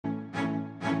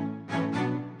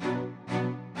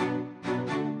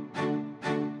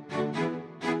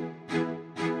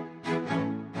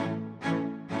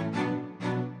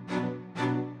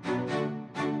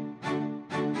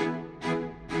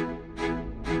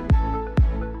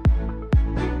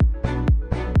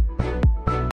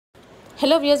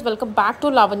Hello viewers, welcome back to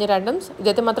Lavanya randoms.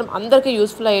 ఇదైతే మాత్రం అందరికీ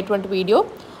యూస్ఫుల్ అయ్యేటువంటి వీడియో.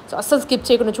 సో అస్సలు స్కిప్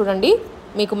చేయకుండా చూడండి.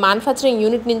 మీకు మ్యానుఫ్యాక్చరింగ్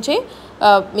యూనిట్ నుంచే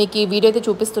మీకు ఈ వీడియో అయితే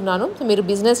చూపిస్తున్నాను. సో మీరు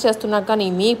బిజినెస్ చేస్తున్నా కానీ,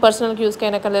 మీ పర్సనల్ యూస్కి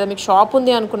అయినా కానీ, లేదా మీకు షాప్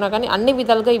ఉంది అనుకున్నా కానీ, అన్ని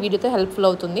విధాలుగా ఈ వీడియో అయితే హెల్ప్ఫుల్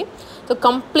అవుతుంది. So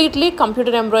completely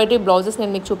computer embroidery blouses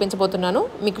నేను మీకు చూపించబోతున్నాను.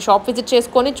 మీకు షాప్ విజిట్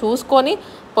చేసుకొని చూసుకొని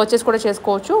పర్చేస్ కూడా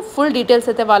చేసుకోవచ్చు. ఫుల్ డీటెయిల్స్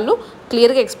అయితే వాళ్ళు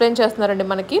క్లియర్గా ఎక్స్ప్లెయిన్ చేస్తున్నారండి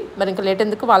మనకి. మరి ఇంకా లేట్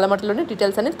ఎందుకు, వాళ్ళ మట్టిలోనే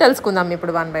డీటెయిల్స్ అనేది తెలుసుకుందాం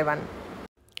ఇప్పుడు వన్ బై వన్.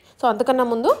 సో అంతకన్నా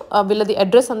ముందు వీళ్ళది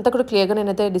అడ్రస్ అంతా కూడా క్లియర్గా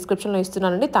నేనైతే డిస్క్రిప్షన్లో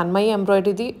ఇస్తున్నానండి. తన్మయి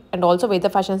ఎంబ్రాయిడరీది అండ్ ఆల్సో వేద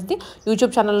ఫ్యాషన్స్ది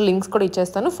యూట్యూబ్ ఛానల్లో లింక్స్ కూడా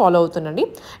ఇచ్చేస్తాను, ఫాలో అవుతుండండి.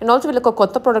 అండ్ ఆల్సో వీళ్ళకి ఒక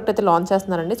కొత్త ప్రోడక్ట్ అయితే లాంచ్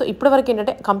చేస్తున్నారండి. సో ఇప్పటివరకు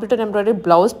ఏంటంటే కంప్యూటర్ ఎంబ్రాయిడరీ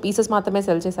బ్లౌజ్ పీసెస్ మాత్రమే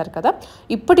సెల్ చేశారు కదా.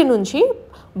 ఇప్పటి నుంచి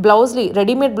బ్లౌజ్లీ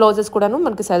రెడీమేడ్ బ్లౌజెస్ కూడాను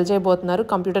మనకి సెల్ చేయబోతున్నారు,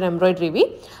 computer ఎంబ్రాయిడరీవి.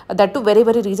 That to very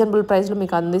very reasonable ప్రైస్లో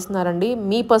మీకు అందిస్తున్నారండి.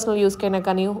 మీ పర్సనల్ యూస్కైనా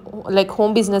కానీ, లైక్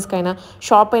హోమ్ బిజినెస్కైనా,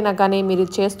 షాప్ అయినా కానీ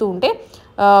మీరు చేస్తూ ఉంటే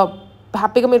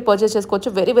హ్యాపీగా మీరు పర్చేస్ చేసుకోవచ్చు.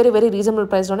 వెరీ వెరీ వెరీ రీజనబుల్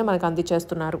ప్రైస్లోనే మనకు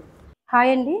అందించేస్తున్నారు. హాయ్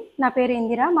అండి, నా పేరు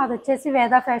ఇందిరా. మాది వచ్చేసి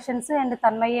వేద ఫ్యాషన్స్ అండ్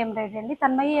తన్మయి ఎంబ్రాయిడరీ అండి.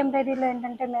 తన్మయి ఎంబ్రాయిడరీలో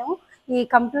ఏంటంటే మేము ఈ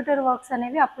కంప్యూటర్ వర్క్స్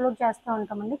అనేవి అప్లోడ్ చేస్తూ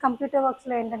ఉంటామండి. కంప్యూటర్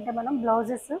వర్క్స్లో ఏంటంటే మనం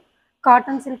బ్లౌజెస్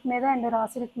కాటన్ సిల్క్ మీద అండ్ రా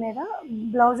సిల్క్ మీద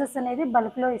బ్లౌజెస్ అనేది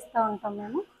బల్క్లో ఇస్తూ ఉంటాం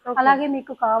మేము. అలాగే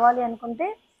మీకు కావాలి అనుకుంటే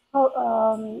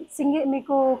సింగిల్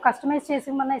మీకు కస్టమైజ్ చేసి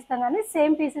మన ఇస్తాం, కానీ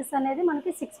సేమ్ పీసెస్ అనేది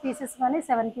మనకి 6 పీసెస్ కానీ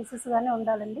 7 పీసెస్ కానీ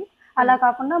ఉండాలండి. అలా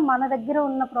కాకుండా మన దగ్గర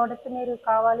ఉన్న ప్రోడక్ట్ మీరు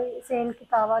కావాలి, సేల్కి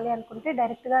కావాలి అనుకుంటే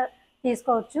డైరెక్ట్గా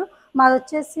తీసుకోవచ్చు. మాది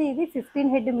వచ్చేసి ఇది 15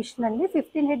 హెడ్ మిషన్ అండి.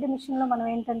 15 హెడ్ మిషన్లో మనం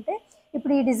ఏంటంటే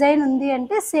ఇప్పుడు ఈ డిజైన్ ఉంది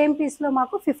అంటే సేమ్ పీస్లో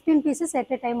మాకు 15 పీసెస్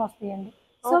ఎట్ ఏ టైం వస్తాయండి.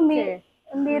 సో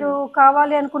మీరు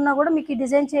కావాలి అనుకున్నా కూడా మీకు ఈ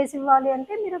డిజైన్ చేసి ఇవ్వాలి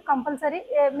అంటే మీరు కంపల్సరీ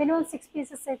మినిమం 6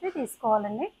 పీసెస్ అయితే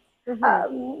తీసుకోవాలండి.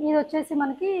 ఇది వచ్చేసి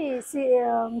మనకి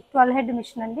 12 హెడ్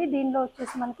మిషన్ అండి. దీనిలో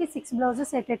వచ్చేసి మనకి 6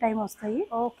 బ్లౌజెస్ ఎట్ ఏ టైం వస్తాయి.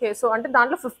 ఓకే, సో అంటే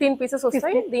దాంట్లో 15 పీసెస్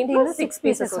వస్తాయి, దీంట్లో 6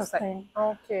 పీసెస్ వస్తాయి.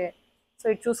 ఓకే,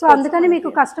 సో అందుకని మీకు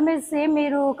కస్టమైజ్ సేమ్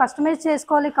మీరు కస్టమైజ్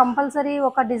చేసుకోవాలి కంపల్సరీ.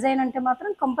 ఒక డిజైన్ అంటే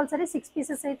మాత్రం కంపల్సరీ 6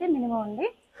 పీసెస్ అయితే మినిమం అండి.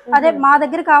 అదే మా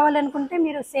దగ్గర కావాలి అనుకుంటే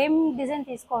మీరు సేమ్ డిజైన్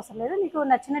తీసుకోవసం లేదు, మీకు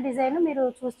నచ్చిన డిజైన్ మీరు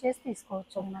చూస్ చేసి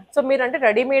తీసుకోవచ్చు అన్నమాట. సో మీరు అంటే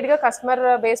రెడీమేడ్ గా కస్టమర్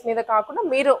బేస్ మీద కాకుండా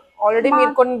మీరు ఆల్రెడీ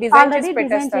మీరు కొన్ని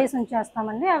డిజైన్ చేసి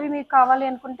ఉంచేస్తామండి. అవి మీకు కావాలి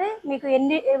అనుకుంటే మీకు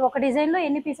ఒక డిజైన్ లో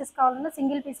ఎన్ని పీసెస్ కావాలన్నా,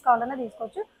 సింగిల్ పీస్ కావాలన్నా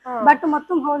తీసుకోవచ్చు. బట్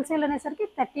మొత్తం హోల్సేల్ అనేసరికి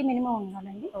 30 మినిమం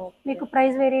ఉండాలండి. మీకు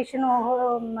ప్రైస్ వేరియేషన్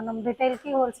మనం రిటైల్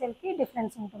కి హోల్సేల్ కి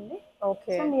డిఫరెన్స్ ఉంటుంది.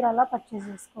 సో మీరు అలా పర్చేస్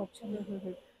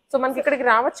చేసుకోవచ్చు. సో మనకి ఇక్కడికి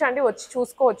రావచ్చా అండి, వచ్చి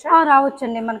చూసుకోవచ్చా?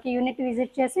 రావచ్చండి. మనకి యూనిట్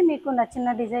విజిట్ చేసి మీకు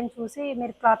నచ్చిన డిజైన్ చూసి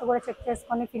మీరు క్లాత్ కూడా చెక్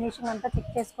చేసుకొని ఫినిషింగ్ అంతా చెక్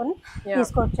చేసుకొని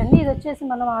తీసుకోవచ్చండి. ఇది వచ్చేసి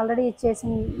మనం ఆల్రెడీ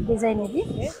ఇచ్చేసిన డిజైన్ ఇది.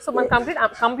 సో మన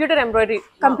కంప్యూటర్ ఎంబ్రాయిడరీ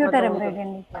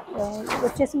అండి.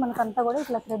 వచ్చేసి మనకంతా కూడా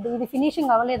ఇట్లా థ్రెడ్, ఇది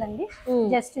ఫినిషింగ్ అవ్వలేదండి,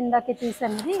 జస్ట్ ఇందాకే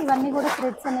తీసనేది. ఇవన్నీ కూడా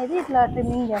థ్రెడ్స్ అనేది ఇట్లా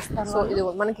ట్రిమ్మింగ్ చేస్తారు. సో ఇది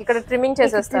మనకి ఇక్కడ ట్రిమ్మింగ్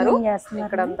చేసేస్తారు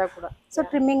ఇక్కడంతా కూడా. సో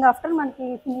ట్రిమ్మింగ్ ఆఫ్టర్ మనకి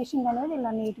ఫినిషింగ్ అనేది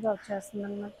ఇలా నీట్ గా వచ్చేస్తుంది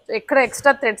అన్నమాట. ఎక్కడ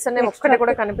ఎక్స్ట్రా థ్రెడ్స్ అనేవి ఒక్కటి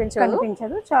కూడా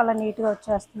కనిపించదు, చాలా నీట్ గా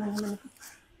వచ్చేస్తుంది. మనకి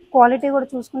క్వాలిటీ కూడా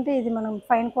చూసుకుంటే ఇది మనం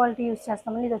ఫైన్ క్వాలిటీ యూస్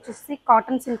చేస్తామండి. ఇది వచ్చేసి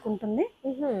కాటన్ సిల్క్ ఉంటుంది.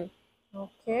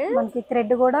 ఓకే, మనకి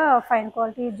థ్రెడ్ కూడా ఫైన్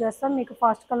క్వాలిటీ యూజ్ చేస్తాం. మీకు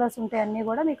ఫాస్ట్ కలర్స్ ఉంటాయి, అన్ని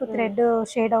కూడా మీకు థ్రెడ్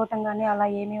షేడ్ అవటం కానీ అలా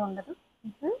ఏమీ ఉండదు.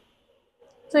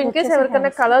 సో ఇన్ కేస్ ఎవరికైనా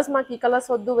కలర్స్ మాకు ఈ కలర్స్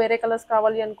వద్దు, వేరే కలర్స్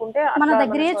కావాలి అనుకుంటే మన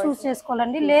దగ్గరే చూస్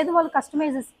చేసుకోవాలండి. లేదు వాళ్ళు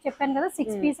కస్టమైజ్ చెప్పాను కదా,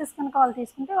 6 పీసెస్ కనుక వాళ్ళు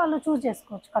తీసుకుంటే వాళ్ళు చూస్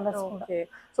చేసుకోవచ్చు కలర్స్ కూడా.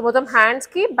 సో మొత్తం హ్యాండ్స్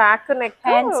కి back neck,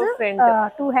 hands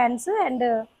 2 hands and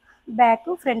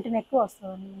back front neck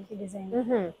వస్తుంది డిజైన్.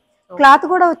 క్లాత్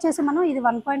కూడా వచ్చేసి మనం ఇది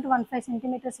 1.15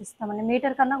 సెంటీమీటర్స్ ఇస్తామండి.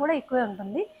 మీటర్ కన్నా కూడా ఎక్కువే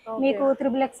ఉంటుంది. మీకు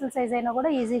 3XL సైజ్ అయినా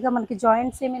కూడా ఈజీగా మనకి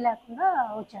జాయింట్స్ ఏమీ లేకుండా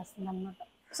వచ్చేస్తుంది అన్నమాట.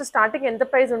 సో స్టార్టింగ్ ఎంత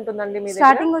ప్రైస్ ఉంటుందండి మీ దగ్గర?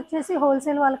 స్టార్టింగ్ వచ్చేసి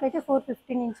హోల్సేల్ వాళ్ళకైతే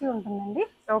 450 నుంచి ఉంటుందండి.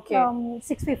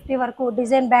 650 వరకు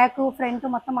డిజైన్ బ్యాక్ ఫ్రంట్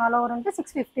మొత్తం ఆల్ ఓవర్ ఉంటే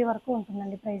 650 వరకు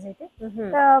ఉంటుందండి ప్రైస్ అయితే.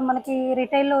 మనకి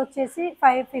రిటైల్ లో వచ్చేసి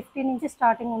 550 నుంచి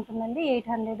స్టార్టింగ్ ఉంటుందండి.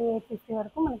 800 850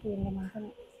 వరకు మనకి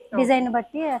ఉంటుంది. డిజైన్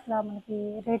బట్టి అట్లా మనకి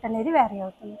రేట్ అనేది వ్యారీ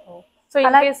అవుతుంది. సో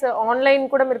ఇన్ కేస్ ఆన్లైన్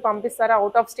కూడా మీరు పంపిస్తారా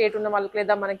అవుట్ ఆఫ్ స్టేట్ ఉన్న వాళ్ళకి,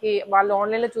 లేదా మనకి వాళ్ళు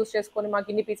ఆన్లైన్ లో చూస్ చేసుకొని మాకు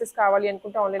ఇన్ని పీసెస్ కావాలి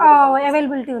అనుకుంటే ఆన్లైన్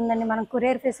అవైలబిలిటీ ఉందండి. మనం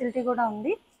కొరియర్ ఫెసిలిటీ కూడా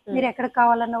ఉంది. మీరు ఎక్కడికి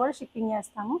కావాలన్నా కూడా షిప్పింగ్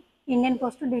చేస్తాము. ఇండియన్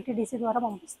పోస్ట్ DTDC ద్వారా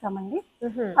పంపిస్తామండి.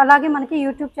 అలాగే మనకి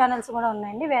యూట్యూబ్ ఛానల్స్ కూడా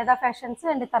ఉన్నాయండి, వేద fashions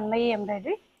and Tanmayi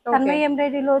embroidery. Tanmayi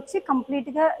ఎంబ్రాయిడరీలో వచ్చి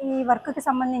కంప్లీట్ గా ఈ వర్క్ కి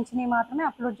సంబంధించినవి మాత్రమే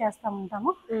అప్లోడ్ చేస్తూ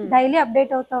ఉంటాము. డైలీ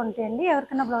అప్డేట్ అవుతూ ఉంటాయండి.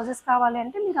 ఎవరికైనా బ్లౌజెస్ కావాలి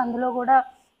అంటే మీకు అందులో కూడా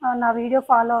నా వీడియో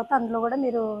ఫాలో అవుతా అందులో కూడా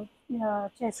మీరు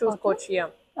చేసుకోవచ్చు.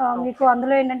 మీకు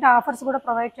అందులో ఏంటంటే ఆఫర్స్ కూడా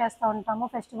ప్రొవైడ్ చేస్తూ ఉంటాము.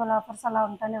 ఫెస్టివల్ ఆఫర్స్ అలా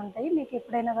ఉంటానే ఉంటాయి. మీకు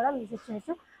ఎప్పుడైనా కూడా విజిట్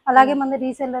చేయొచ్చు. అలాగే మన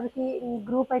రీసెల్లర్ కి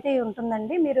గ్రూప్ అయితే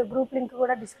ఉంటుందండి. మీరు గ్రూప్ లింక్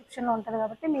కూడా డిస్క్రిప్షన్ లో ఉంటుంది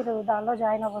కాబట్టి మీరు దానిలో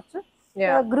జాయిన్ అవ్వచ్చు.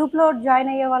 గ్రూప్ లో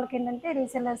జాయిన్ అయ్యే వాళ్ళకి ఏంటంటే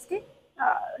రీసెల్లర్స్ కి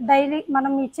డైలీ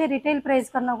మనం ఇచ్చే రిటైల్ ప్రైస్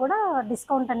కన్నా కూడా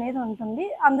డిస్కౌంట్ అనేది ఉంటుంది.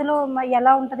 అందులో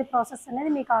ఎలా ఉంటుంది ప్రాసెస్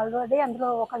అనేది మీకు ఆల్రెడీ అందులో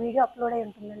ఒక వీడియో అప్లోడ్ అయి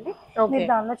ఉంటుందండి. మీరు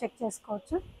దానిలో చెక్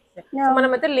చేసుకోవచ్చు.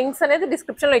 మనమైతే లింక్స్ అనేది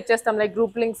డిస్క్రిప్షన్ లో ఇచ్చేస్తాం, లైక్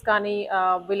గ్రూప్ లింక్స్ కానీ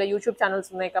వీళ్ళ యూట్యూబ్ ఛానల్స్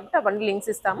ఉన్నాయి కాబట్టి అవన్నీ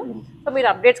లింక్స్ ఇస్తాము. సో మీరు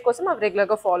అప్డేట్స్ కోసం అవి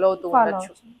రెగ్యులర్ గా ఫాలో అవుతూ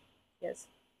ఉండొచ్చు.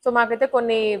 సో మాకైతే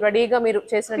కొన్ని రెడీగా మీరు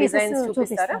చేసిన డిజైన్స్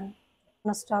చూపిస్తారా?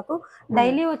 స్టాక్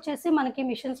డైలీ వచ్చేసి మనకి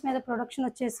మిషన్స్ మీద ప్రొడక్షన్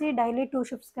వచ్చేసి డైలీ 2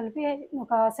 షిఫ్ట్స్ కలిపి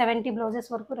ఒక 70 బ్లౌజెస్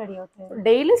వరకు రెడీ అవుతాయి.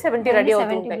 డైలీ 70 రెడీ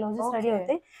బ్లౌజెస్ రెడీ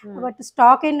అవుతాయి. బట్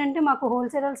స్టాక్ ఏంటంటే మాకు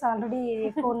హోల్సేలర్స్ ఆల్రెడీ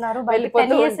ఎక్కువ ఉన్నారు. బయట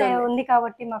 10 ఇయర్స్ ఉంది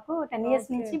కాబట్టి మాకు 10 ఇయర్స్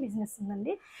నుంచి బిజినెస్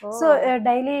ఉందండి. సో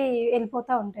డైలీ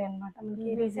వెళ్ళిపోతా ఉంటాయి అన్నమాట.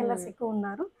 మనకి రీసెల్లర్స్ ఎక్కువ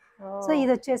ఉన్నారు. సో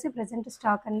ఇది వచ్చేసి ప్రెసెంట్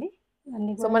స్టాక్ అండి.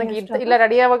 సో మనకి ఇలా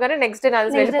రెడీ అవ్వగానే నెక్స్ట్ డే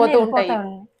నాది వెళ్ళిపోతూ ఉంటాయి.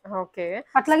 ఓకే.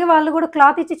 అట్లాగే వాళ్ళు కూడా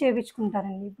క్లాత్ ఇచ్చి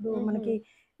చేయించుకుంటారండి. ఇప్పుడు మనకి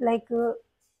లైక్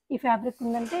ఈ ఫ్యాబ్రిక్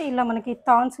ఉందంటే ఇలా మనకి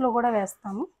థాన్స్ లో కూడా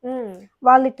వేస్తాము.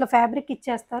 వాళ్ళు ఇట్లా ఫ్యాబ్రిక్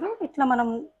ఇచ్చేస్తారు, ఇట్లా మనం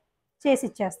చేసి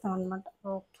ఇచ్చేస్తాం అన్నమాట.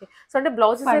 ఓకే. సో అంటే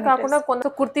బ్లౌజెస్ కాకుండా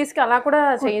కొంత కుర్తీస్ కి అలా కూడా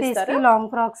చేయిస్తారు. లాంగ్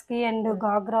ఫ్రాక్స్ కి అండ్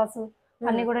గాగ్రాస్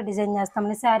అన్ని కూడా డిజైన్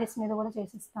చేస్తామని శారీస్ మీద కూడా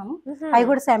చేసిస్తాము. అవి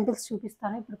కూడా శాంపిల్స్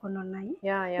చూపిస్తాను, ఇప్పుడు కొన్ని ఉన్నాయి.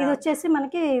 ఇది వచ్చేసి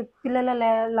మనకి పిల్లల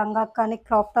లంగా కానీ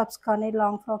క్రాప్ టాప్స్ కానీ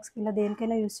లాంగ్ ఫ్రాక్స్ కి ఇలా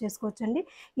దేనికైనా యూజ్ చేసుకోవచ్చు అండి.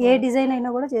 ఏ డిజైన్ అయినా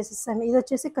కూడా చేసిస్తాము. ఇది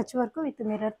వచ్చేసి కచ్ వర్క్ విత్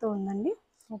మిర్రర్ తో ఉందండి.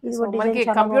 మనకి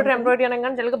కంప్యూటర్ ఎంబ్రాయిడరీ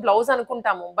అనగానే జనరల్ గా బ్లౌజ్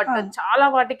అనుకుంటాము, బట్ చాలా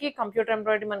వాటికి కంప్యూటర్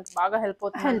ఎంబ్రాయిడరీ మనకి బాగా హెల్ప్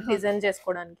అవుతుంది డిజైన్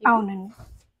చేసుకోవడానికి. అవునండి.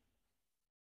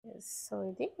 సో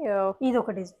ఇది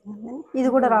ఒక డిజైన్ ఉందండి. ఇది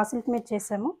కూడా రా సిల్క్ మీద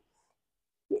చేసాము.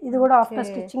 ఇది కూడా ఆఫ్టర్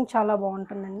స్టిచ్చింగ్ చాలా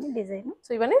బాగుంటుందండి డిజైన్. సో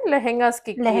ఇవన్నీ లెహెంగాస్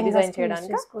కి డిజైన్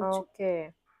చేయడానికి. ఓకే.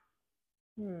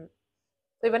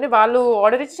 సో ఇవన్నీ వాళ్ళు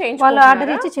ఆర్డర్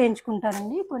ఇచ్చి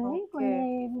చేయించుకుంటారండి. కొన్ని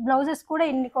బ్లౌజెస్ కూడా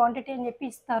ఇన్ని క్వాంటిటీ అని చెప్పి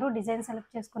ఇస్తారు, డిజైన్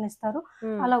సెలెక్ట్ చేసుకొని ఇస్తారు.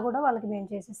 అలా కూడా వాళ్ళకి మేము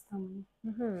చేసిస్తామండి.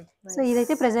 సో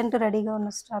ఇదైతే ప్రెసెంట్ రెడీగా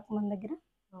ఉన్న స్టాక్ మన దగ్గర.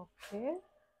 ఓకే.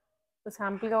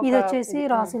 శాంపుల్ ఇది వచ్చేసి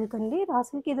రా సిల్క్ అండి. రా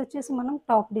సిల్క్ ఇది వచ్చేసి మనం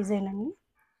టాప్ డిజైన్ అండి.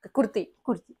 కుర్తీ.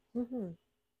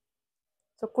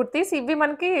 సో కుర్తీస్ ఇవి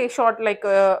మనకి షార్ట్ లైక్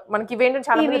మనకి ఇవేంటంటే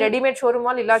చాలా మంది రెడీమేడ్ షోరూమ్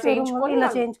వాళ్ళు ఇలా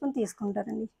చేయించుకొని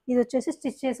తీసుకుంటారండి. ఇది వచ్చేసి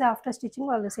స్టిచ్ చేసి ఆఫ్టర్ స్టిచ్చింగ్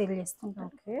వాళ్ళు సేల్ చేసుకుంటారు.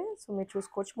 ఓకే. సో మీరు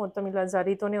చూసుకోవచ్చు మొత్తం ఇలా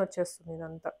జరీతోనే వచ్చేస్తుంది,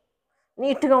 ఇదంతా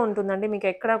నీట్ గా ఉంటుందండి. మీకు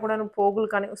ఎక్కడ కూడా పోగులు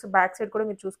కానీ బ్యాక్ సైడ్ కూడా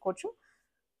మీరు చూసుకోవచ్చు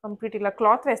కంప్లీట్ ఇలా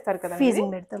క్లాత్ వేస్తారు కదా,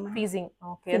 ఫీజింగ్ పెడతాం. ఫీజింగ్.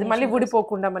 ఓకే. అది మళ్ళీ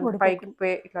ఊడిపోకుండా మనకి పైకి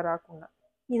ఇట్లా రాకుండా.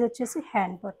 ఇది వచ్చేసి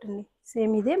హ్యాండ్ పార్ట్ అండి.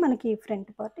 సేమ్ ఇదే మనకి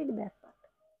ఫ్రంట్ పార్ట్, ఇది బ్యాక్ పార్ట్.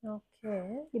 ఓకే.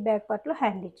 ఈ బ్యాక్ పార్ట్ లో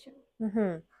హ్యాండ్ ఇచ్చాం.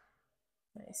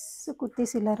 సో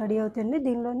కుర్తీస్ ఇలా రెడీ అవుతుంది.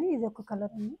 దీనిలోనే ఇది ఒక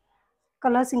కలర్ ఉంది.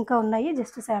 కలర్స్ ఇంకా ఉన్నాయి,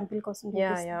 జస్ట్ శాంపిల్ కోసం.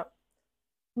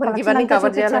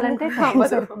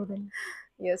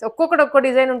 ఒక్కొక్కటి ఒక్కో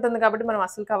డిజైన్ ఉంటుంది కాబట్టి మనం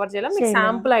అసలు కవర్ చేయాలి. మీకు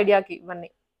శాంపుల్ ఐడియాకి ఇవన్నీ.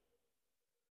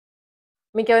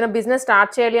 మీకు ఏమైనా బిజినెస్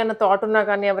స్టార్ట్ చేయాలి అన్న థాట్ ఉన్నా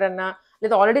కానీ ఎవరన్నా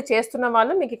లేదా ఆల్రెడీ చేస్తున్న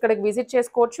వాళ్ళు మీకు ఇక్కడికి విజిట్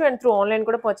చేసుకోవచ్చు అండ్ త్రూ ఆన్లైన్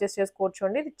కూడా పర్చేస్ చేసుకోవచ్చు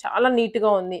అండి. ఇది చాలా నీట్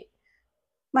గా ఉంది.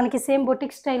 మనకి సేమ్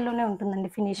బొటిక్ స్టైల్లోనే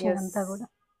ఉంటుందండి ఫినిషింగ్ అంతా కూడా.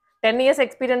 10 ఇయర్స్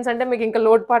ఎక్స్పీరియన్స్ అంటే మీకు ఇంకా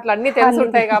లోడ్ పార్ట్లు అన్ని తెలిసి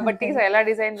ఉంటాయి కాబట్టి ఎలా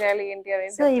డిజైన్ చేయాలి ఏంటి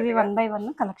అనేది. సో ఇవి 1 by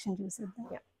 1 కలెక్షన్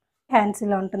చూసేద్దాం. హ్యాండ్స్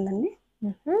ఇలా ఉంటుందండి.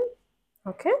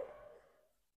 ఓకే.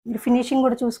 ఫినిషింగ్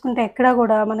కూడా చూసుకుంటే ఎక్కడ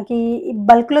కూడా మనకి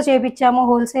బల్క్ లో చేపించాము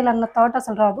హోల్సేల్ అన్న థాట్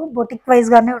అసలు రాదు. బొటిక్ వైజ్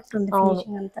గానే ఉంటుంది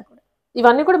ఫినిషింగ్ అంతా కూడా.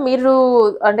 ఇవన్నీ కూడా మీరు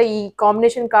అంటే ఈ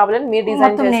కాంబినేషన్ కావాలని మీరు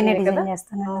డిజైన్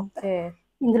చేస్తాను.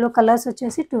 ఇందులో కలర్స్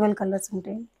వచ్చేసి 12 కలర్స్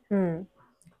ఉంటాయి.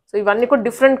 సో ఇవన్నీ కూడా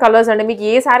డిఫరెంట్ కలర్స్ అండి. మీకు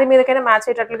ఏ సారీ మీదకైనా మ్యాచ్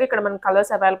అయ్యేటట్లుగా ఇక్కడ మన కలర్స్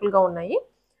అవైలబుల్ గా ఉన్నాయి.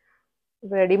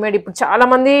 రెడీమేడ్ ఇప్పుడు చాలా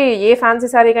మంది ఏ ఫ్యాన్సీ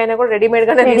సారీకైనా కూడా రెడీమేడ్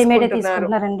గానే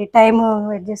తీసుకుంటున్నారండి. టైం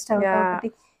అడ్జస్ట్ అవ్వడానికి.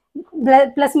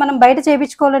 ప్లస్ మనం బయట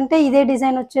చేయించుకోవాలంటే ఇదే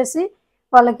డిజైన్ వచ్చేసి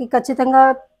వాళ్ళకి ఖచ్చితంగా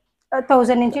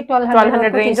 1000 నుంచి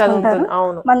 1200 రేంజ్ అవుతుంది.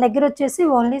 మన దగ్గర వచ్చేసి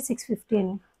ఓన్లీ 650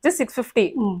 అండి. జస్ట్ 650.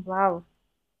 వావ్.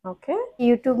 ఓకే.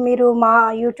 మీరు మా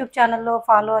యూట్యూబ్ ఛానల్లో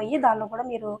ఫాలో అయ్యి దానిలో కూడా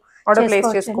మీరు ఆర్డర్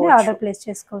ప్లేస్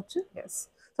చేసుకోవచ్చు.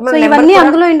 సో ఇవన్నీ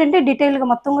అందులో ఏంటంటే డీటెయిల్ గా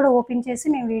మొత్తం కూడా ఓపెన్ చేసి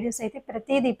మేము వీడియోస్ అయితే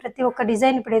ప్రతి ఒక్క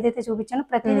డిజైన్ ఇప్పుడు ఏదైతే చూపించానో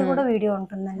ప్రతిదీ కూడా వీడియో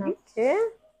ఉంటుందండి.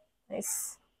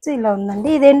 సో ఇలా ఉందండి.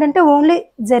 ఇదేంటంటే ఓన్లీ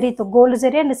జరీతో, గోల్డ్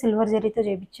జరీ అండ్ సిల్వర్ జరీతో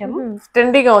చేయించాము.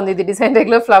 ట్రెండీగా ఉంది ఇది డిజైన్.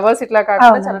 రెగ్యులర్ ఫ్లవర్స్ ఇట్లా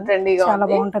కాకుండా చాలా ట్రెండీగా ఉంది. చాలా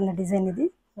బాగుంటుంది డిజైన్ ఇది.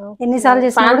 ఎన్నిసార్లు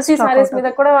చేసినా ఫ్యాన్సీ సారీస్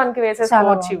మీద కూడా మనకి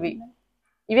వేసేసుకోవచ్చు.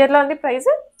 ఇవి ఎట్లా అండి ప్రైస్?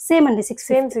 సేమ్ అండి,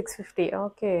 650.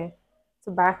 ఓకే. సో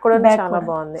బ్యాక్ కూడా చాలా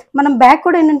బాగుంది. మనం బ్యాక్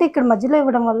కూడా ఏంటంటే ఇక్కడ మధ్యలో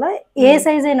ఇవ్వడం వల్ల ఏ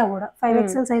సైజ్ అయినా కూడా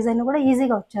 5XL సైజ్ అయినా కూడా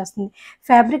ఈజీగా వచ్చేస్తుంది.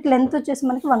 ఫ్యాబ్రిక్ లెంత్ వచ్చేసి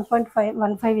మనకి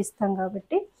 1.5 ఇస్తాం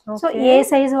కాబట్టి సో ఏ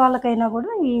సైజ్ వాళ్ళకైనా కూడా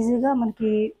ఈజీగా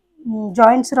మనకి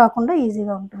జాయింట్స్ రాకుండా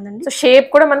ఈజీగా ఉంటుందండి. సో షేప్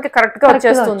కూడా మనకి కరెక్ట్ గా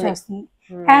వచ్చేస్తుంది.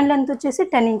 హ్యాండ్ లెంత్ వచ్చేసి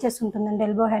 10 ఇంచెస్ ఉంటుందండి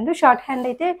ఎల్బో హ్యాండ్. షార్ట్ హ్యాండ్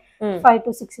అయితే 5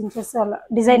 to 6 ఇంచెస్ అలా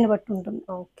డిజైన్ బట్టి ఉంటుంది.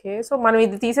 ఓకే. సో మనం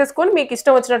ఇది తీసేసుకొని మీకు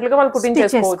ఇష్టం వచ్చినట్లుగా వాళ్ళు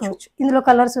కుట్టించేసుకోవచ్చు. ఇందులో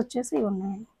కలర్స్ వచ్చేసి ఇవి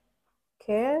ఉన్నాయండి.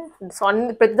 ఓకే. సో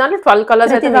ప్రతి దాంట్లో 12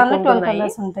 కలర్స్ అయితే మీకు ఉంటాయి. 12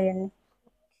 కలర్స్ ఉంటాయండి.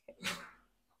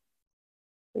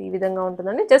 ఈ విధంగా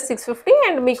ఉంటుందండి. జస్ట్ 650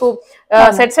 అండ్ మీకు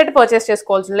సెట్ పర్చేస్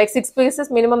చేసుకోవాల్సి లైక్ 6 పీసెస్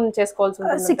మినిమం చేసుకోవాల్సి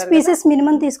ఉంటుంది. 6 పీసెస్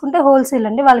మినిమం తీసుకుంటే హోల్సేల్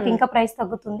అండి, వాళ్ళకి ఇంకా ప్రైస్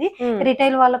తగ్గుతుంది.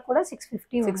 రిటైల్ వాళ్ళకి కూడా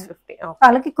 650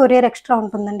 వాళ్ళకి కొరియర్ ఎక్స్ట్రా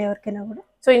ఉంటుందండి ఎవరికైనా కూడా.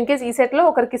 సో ఇన్ కేస్ ఈ సెట్ లో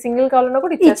ఒకరికి సింగిల్ కావాలన్నా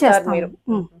కూడా ఇచ్చేస్తారు మీరు.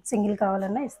 సింగిల్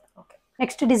కావాలన్నా ఇస్తాం.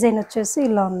 నెక్స్ట్ డిజైన్ వచ్చేసి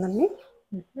ఇలా ఉందండి.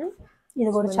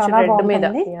 ఇది కూడా చాలా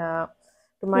బాగుంటుంది.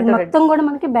 మొత్తం కూడా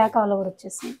మనకి బ్యాక్ ఆల్ ఓవర్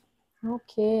వచ్చేసింది.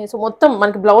 ఓకే. సో మొత్తం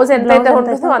మనకి బ్లౌజ్ ఎంత అయితే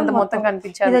ఉంటుందో అంత మొత్తం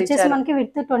కనిపించాలి. ఇది వచ్చేసి మనకి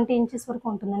విడ్త్ 20 ఇంచెస్ వరకు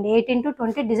ఉంటుందండి. 18 to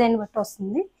 20 డిజైన్ బట్టి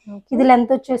వస్తుంది. ఇది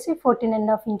లెంత్ వచ్చేసి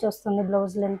 14.5 ఇంచ్ వస్తుంది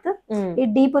బ్లౌజ్ లెంత్. ఈ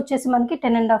డీప్ వచ్చేసి మనకి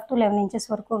 10.5 to 11 ఇంచెస్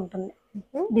వరకు ఉంటుంది.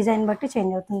 డిజైన్ బట్టి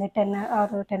చేంజ్ అవుతుంది, 10 or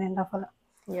 10.5 అలా.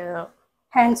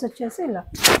 హ్యాండ్స్ వచ్చేసి ఇలా,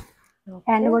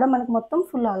 హ్యాండ్ కూడా మనకి మొత్తం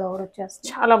ఫుల్ ఆల్ ఓవర్ వచ్చేస్తుంది.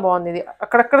 చాలా బాగుంది. ఇది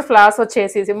అక్కడక్కడ ఫ్లాస్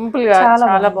వచ్చేసి సింపుల్ గా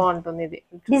చాలా బాగుంటుంది. ఇది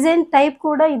డిజైన్ టైప్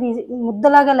కూడా ఇది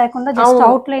ముద్దలాగా లేకుండా జస్ట్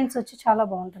అవుట్ లైన్స్ వచ్చి చాలా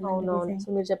బాగుంటుంది. అవునవును. సో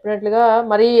మీరు చెప్పినట్లుగా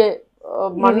మరి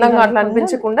మందంగా అట్లా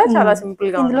అనిపించకుండా చాలా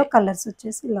సింపుల్ గా. ఇందులో కలర్స్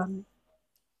వచ్చేసి ఇలా ఉన్నాయి.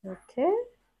 ఓకే.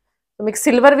 మీకు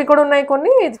సిల్వర్ వి కూడా ఉన్నాయి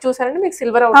కొన్ని. ఇది చూసారంటే మీకు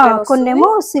సిల్వర్ కొన్నేమో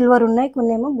సిల్వర్ ఉన్నాయి,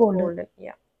 కొన్నేమో గోల్డ్.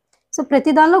 సో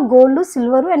ప్రతి దానిలో గోల్డ్,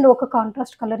 సిల్వర్ అండ్ ఒక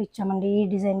కాంట్రాస్ట్ కలర్ ఇచ్చామండి. ఈ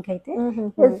డిజైన్ కి అయితే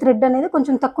థ్రెడ్ అనేది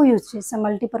కొంచెం తక్కువ యూజ్ చేస్తాం,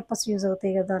 మల్టీపర్పస్ యూజ్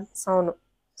అవుతాయి కదా. అవును.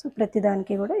 సో ప్రతి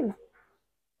దానికి కూడా ఇలా.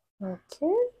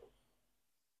 ఓకే.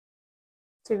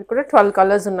 సో ఇవి కూడా 12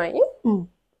 కలర్స్ ఉన్నాయి.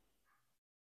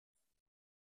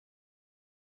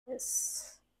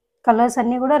 కలర్స్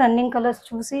అన్ని కూడా రన్నింగ్ కలర్స్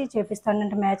చూసి చేపిస్తాను,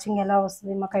 అంటే మ్యాచింగ్ ఎలా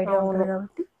వస్తుంది మాకు ఐడియా ఉంటుంది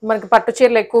కాబట్టి. మనకి పట్టు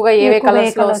చీరలు ఎక్కువగా ఏవే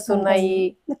కలర్స్ లో వస్తున్నాయి,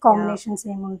 కాంబినేషన్స్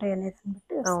ఏముంటాయి అనేది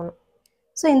బట్టి. అవును.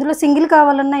 సో ఇందులో సింగిల్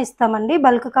కావాలన్నా ఇస్తామండి,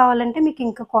 బల్క్ కావాలంటే మీకు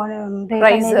ఇంకా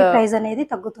ప్రైస్ అనేది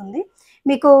తగ్గుతుంది.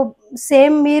 మీకు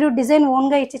సేమ్ మీరు డిజైన్ ఓన్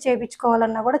గా ఇచ్చి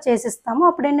చేయించుకోవాలన్నా కూడా చేసిస్తాము.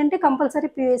 అప్పుడు ఏంటంటే కంపల్సరీ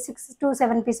 6 to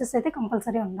 7 పీసెస్ అయితే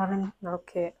కంపల్సరీ ఉండాలండి.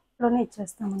 ఓకే. లోనే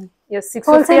ఇచ్చేస్తామండి.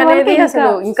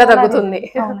 ఇంకా తగ్గుతుంది.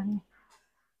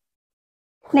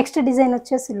 నెక్స్ట్ డిజైన్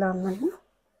వచ్చేసి ఇలా ఉందండి.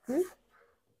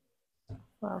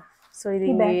 సో ఇది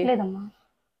బ్యాక్ లేదమ్మా,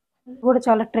 కూడా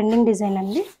చాలా ట్రెండింగ్ డిజైన్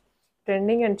అండి.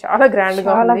 ట్రెండింగ్ అండ్ చాలా గ్రాండ్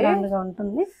గా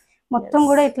ఉంటుంది. మొత్తం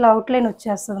కూడా ఇట్లా అవుట్ లైన్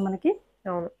వచ్చేస్తుంది మనకి.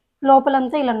 అవును.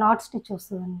 లోపలంతా ఇలా నాట్ స్టిచ్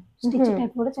వస్తుందండి. స్టిచ్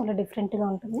టైప్ కూడా చాలా డిఫరెంట్ గా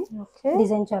ఉంటుంది.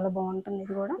 డిజైన్ చాలా బాగుంటుంది.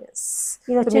 ఇది కూడా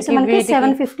ఇది వచ్చేసి మనకి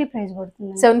 750 ప్రైస్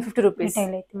పడుతుంది. 750 రూపీస్.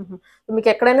 మీకు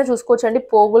ఎక్కడైనా చూసుకోవచ్చు అండి,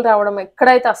 పోగులు రావడం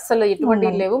ఎక్కడైతే అస్సలు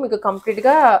ఎటువంటి లేవు. మీకు కంప్లీట్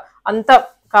గా అంతా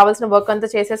కావాల్సిన వర్క్ అంతా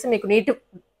చేసేసి మీకు నీట్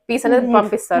పీస్ అనేది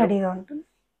పంపిస్తారు. రెడీగా ఉంటుంది.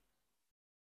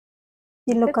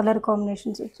 దీనిలో కలర్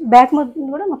కాంబినేషన్స్ వచ్చి బ్యాక్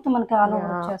కూడా మొత్తం మనకి ఆల్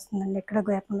ఓవర్ వచ్చేస్తుందండి, ఎక్కడ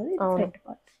గ్యాప్ ఉండదు. Front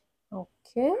part.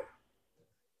 ఓకే.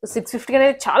 650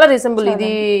 అనేది చాలా రీజనబుల్.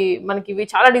 ఇది మనకి ఇవి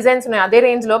చాలా డిజైన్స్ ఉన్నాయి అదే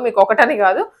రేంజ్ లో, మీకు ఒకటని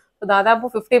కాదు, దాదాపు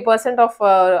 50% ఆఫ్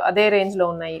అదే రేంజ్ లో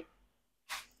ఉన్నాయి.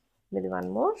 ఇది one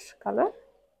more colour,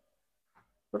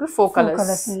 total 4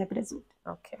 colours ఉన్నాయి ప్రెజెంట్.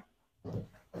 ఓకే.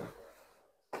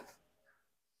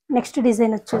 నెక్స్ట్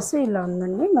డిజైన్ వచ్చేసి ఇలా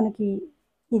ఉందండి మనకి.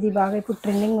 ఇది బాగా ఇప్పుడు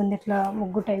ట్రెండింగ్ ఉంది, ఇట్లా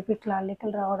ముగ్గు టైప్ ఇట్లా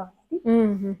అల్లికలు రావడం అనేది.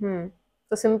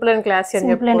 సో సింపుల్ అండ్ క్లాసీ అని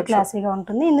సింపుల్ అండ్ క్లాసీగా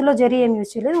ఉంటుంది. ఇందులో జరీ ఏం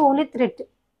యూజ్ చేయలేదు, only thread.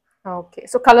 Okay.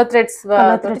 So colour threads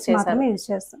మాత్రమే యూజ్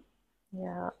చేస్తాం.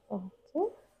 ఓకే.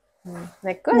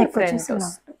 Neck front.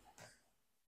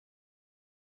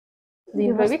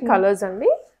 దీంట్లో కలర్స్ అండి.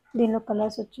 దీనిలో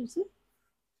కలర్స్ వచ్చేసి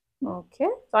ఓకే.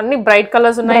 సో అన్ని బ్రైట్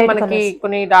కలర్స్ ఉన్నాయి మనకి,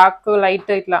 కొన్ని డార్క్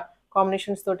లైట్ ఇట్లా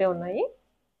కాంబినేషన్స్ తోటే ఉన్నాయి.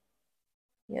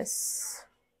 ఎస్.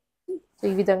 సో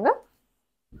ఈ విధంగా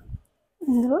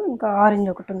ఇందులో ఇంకా ఆరెంజ్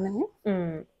ఒకటి ఉందండి.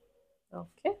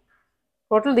 ఓకే.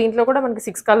 టోటల్ దీంట్లో కూడా మనకి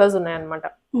 6 కలర్స్ ఉన్నాయన్నమాట.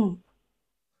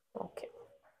 ఓకే.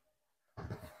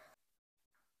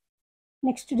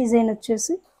 నెక్స్ట్ డిజైన్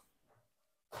వచ్చేసి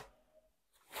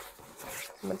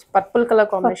మంచి పర్పుల్ కలర్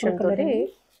కాంబినేషన్ తోటి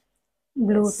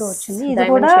బ్లూ తో వచ్చింది. ఇది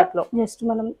కూడా జస్ట్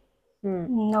మనం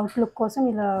అవుట్ లుక్ కోసం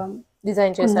ఇలా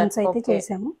డిజైన్ అయితే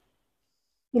చేసాము.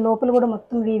 ఈ లోపల కూడా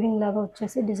మొత్తం వీవింగ్ లాగా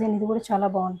వచ్చేసి డిజైన్. ఇది కూడా చాలా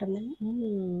బాగుంటుంది.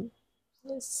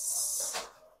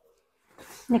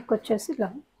 నెక్ వచ్చేసి ఇలా.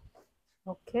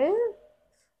 ఓకే.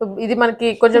 ఇది మనకి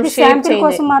కొంచెం శాంపిల్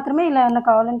కోసం మాత్రమే ఇలా ఏమైనా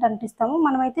కావాలంటే అంటిస్తాము,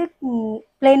 మనమైతే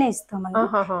ప్లెయిన్ ఇస్తామండి.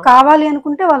 కావాలి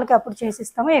అనుకుంటే వాళ్ళకి అప్పుడు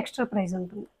చేసిస్తాము, ఎక్స్ట్రా ప్రైస్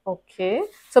ఉంటుంది. ఓకే.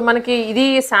 సో మనకి ఇది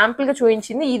శాంపిల్ గా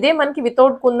చూపించింది, ఇదే మనకి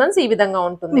వితౌట్ కుందన్స్ ఈ విధంగా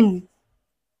ఉంటుంది.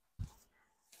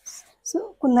 సో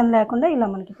కుందన్ లేకుండా ఇలా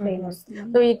మనకి ప్లెయిన్ వస్తుంది.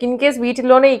 సో ఇన్ కేస్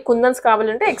వీటిలోనే ఈ కుందన్స్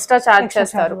కావాలంటే ఎక్స్ట్రా చార్జ్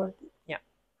చేస్తారు.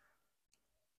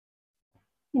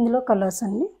 ఇందులో కలర్స్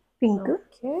అండి, pink,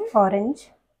 orange,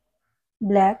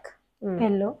 black,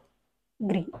 yellow,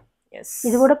 green. yes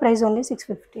ఇది కూడా price only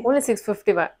 650. only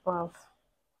 650. wow.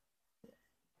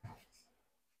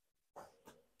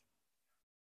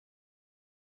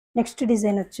 Next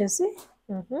design వచ్చేసి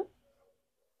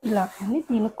బ్లాక్ అండి.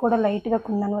 దీనికి కూడా లైట్ గా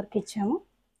కుందన్ వర్క్ ఇచ్చాము.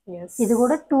 ఇది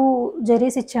కూడా 2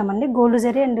 జరీస్ ఇచ్చామండి, gold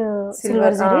zari and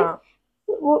silver zari.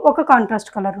 ఒక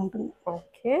కాంట్రాస్ట్ కలర్ ఉంటుంది.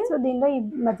 ఓకే. సో దీనిలో ఈ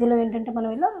మధ్యలో ఏంటంటే మనం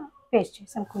ఇలా పేస్ట్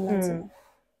చేసాం కుందన్స్.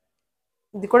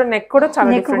 ఇది కూడా నెక్ కూడా చాలా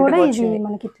డిఫరెంట్ గా వచ్చింది. ఇది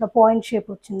మనకి ఇట్లా పాయింట్ షేప్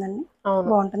వచ్చిందండి,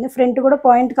 బాగుంటుంది. ఫ్రంట్ కూడా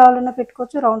పాయింట్ కావాలన్నా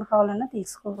పెట్టుకోవచ్చు, రౌండ్ కావాలన్నా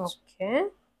తీసుకోవచ్చు. ఓకే.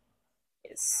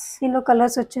 దీనిలో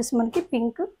కలర్స్ వచ్చేసి మనకి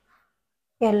pink,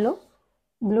 yellow,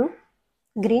 blue,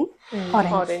 green,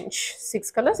 orange.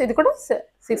 6 colours. ఇది కూడా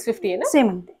 650 ఏనా? సేమ్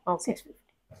అండి. 650.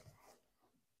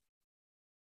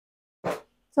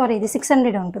 సారీ, ఇది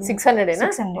 600 ఉంటుంది. 600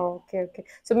 ఏనా? Okay okay.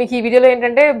 సో మీకు ఈ వీడియోలో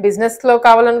ఏంటంటే బిజినెస్ లో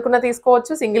కావాలనుకున్నా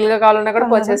తీసుకోవచ్చు, సింగిల్ గా కావాలన్నా కూడా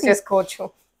పర్చేస్ చేసుకోవచ్చు.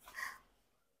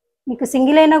 మీకు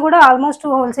సింగిల్ అయినా కూడా ఆల్మోస్ట్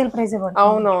హోల్సేల్ ప్రైస్ పడుతుంది.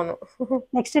 అవునవును.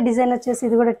 నెక్స్ట్ డిజైన్ వచ్చేసి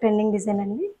ఇది కూడా ట్రెండింగ్ డిజైన్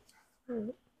అండి.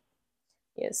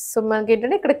 సో మనకి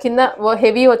ఏంటంటే ఇక్కడ కింద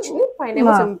హెవీ వచ్చింది,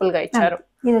 పైన సింపుల్ గా ఇచ్చారు.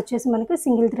 ఇది వచ్చేసి మనకి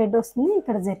సింగిల్ థ్రెడ్ వస్తుంది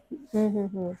ఇక్కడ జరి.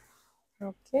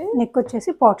 ఓకే. నెక్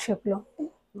వచ్చేసి పాట్ షేప్ లో.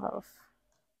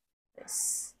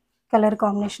 కలర్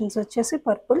కాంబినేషన్స్ వచ్చేసి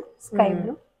purple, sky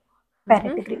blue,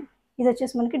 parrot green. ఇది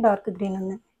వచ్చేసి మనకి డార్క్ గ్రీన్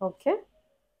ఉంది. ఓకే.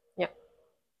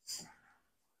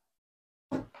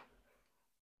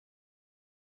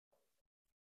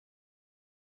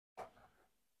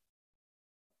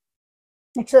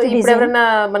 నెక్స్ట్ ఇప్పుడు ఎవరైనా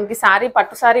మనకి సారీ,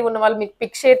 పట్టు సారీ ఉన్న వాళ్ళు మీకు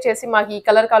పిక్ షేర్ చేసి మాకు ఈ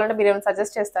కలర్ కావాలంటే మీరు ఏమైనా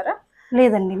సజెస్ట్ చేస్తారా?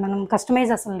 లేదండి, మనం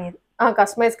కస్టమైజ్ అసలు లేదు.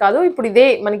 కస్టమైజ్ కాదు, ఇప్పుడు ఇదే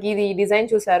మనకి ఇది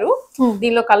డిజైన్ చూసారు,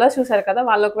 దీనిలో కలర్ చూసారు కదా,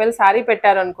 వాళ్ళు ఒకవేళ సారీ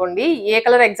పెట్టారు అనుకోండి, ఏ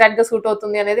కలర్ ఎగ్జాక్ట్ గా సూట్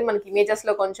అవుతుంది అనేది మనకి ఇమేజెస్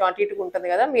లో కొంచెం అటు ఇటుగా ఉంటుంది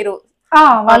కదా, మీరు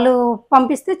వాళ్ళు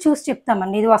పంపిస్తే చూసి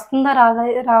చెప్తామండి, ఇది వస్తుందా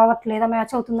రావట్లేదా,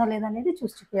 మ్యాచ్ అవుతుందా లేదా అనేది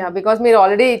చూసి చెప్తాం. బికాస్ మీరు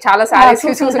ఆల్రెడీ చాలా సారీస్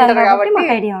చూసుంటారు కాబట్టి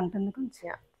మాకు ఐడియా ఉంటుంది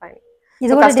కొంచెం.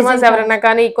 కస్టమర్స్ ఎవరైనా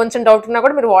కానీ కొంచెం డౌట్ ఉన్నా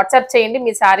కూడా మీరు వాట్సాప్ చేయండి,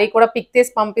 మీ సారీ కూడా పిక్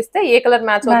తీసి పంపిస్తే ఏ కలర్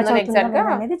మ్యాచ్ అవుతుందని ఎగ్జాక్ట్ గా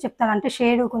అనేది చెప్తాను. అంటే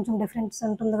షేడ్ కొంచెం డిఫరెన్స్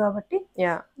ఉంటుంది కాబట్టి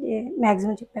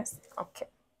మాక్సిమం చెప్పేస్తాను. ఓకే.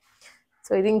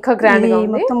 సో ఇది ఇంకా గ్రాండ్ గా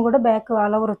ఉంది. మొత్తం కూడా బ్యాక్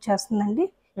ఆల్ ఓవర్ వచ్చేస్తుందండి,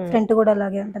 ఫ్రంట్ కూడా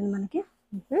అలాగే ఉంటుంది మనకి.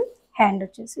 హ్యాండ్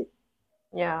వచ్చేసి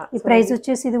ఈ ప్రైస్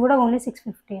వచ్చేసి ఇది కూడా ఓన్లీ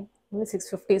 650.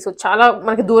 650. సో చాలా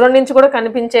మనకి దూరం నుంచి కూడా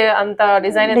కనిపించే అంత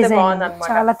డిజైన్ అయితే బాగుంది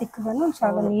అన్నమాట. చాలా థిక్ గాను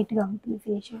చాలా నీట్ గా ఉంటుంది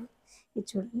ఫినిషింగ్. ఇది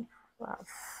చూడండి,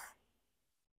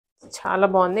 చాలా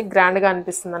బాగుంది, గ్రాండ్ గా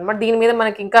అనిపిస్తుంది అన్నమాట. దీని మీద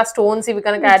మనకి ఇంకా స్టోన్స్ ఇవి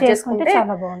కనుక యాడ్ చేసుకుంటే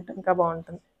చాలా బాగుంటుంది, ఇంకా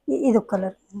బాగుంటుంది. ఇది ఒక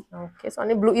కలర్. ఓకే. సో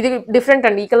అన్ని బ్లూ, ఇది డిఫరెంట్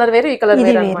అండి, ఈ కలర్ వేరు, ఈ కలర్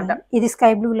వేరు అన్నమాట. ఇది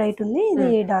స్కై బ్లూ లైట్ ఉంది, ఇది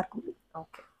డార్క్ బ్లూ.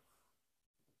 ఓకే.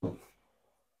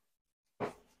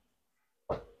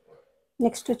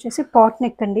 నెక్స్ట్ వచ్చేసి పాట్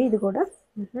నెక్ అండి, ఇది కూడా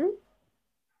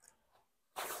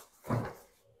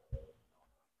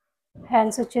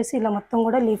హ్యాండ్స్ వచ్చేసి ఇలా మొత్తం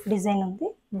కూడా లీఫ్ డిజైన్ ఉంది.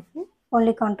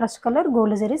 Only contrast colour,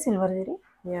 gold zari, silver zari.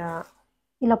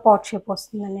 ఇలా పాట్ షేప్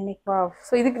వస్తుందండి నెక్.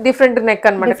 సో ఇది డిఫరెంట్ నెక్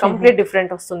అన్నమాట, కంప్లీట్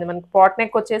డిఫరెంట్ వస్తుంది మనకి. పాట్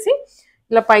నెక్ వచ్చేసి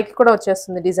ఇలా పైకి కూడా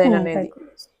వచ్చేస్తుంది డిజైన్ అనేది.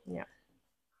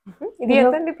 ఇది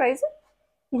ఎంత అండి ప్రైస్?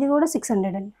 ఇది కూడా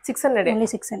 600 అండి. 600 ఓన్లీ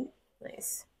 600.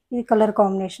 నైస్. ఇది కలర్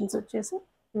కాంబినేషన్స్ వచ్చేసి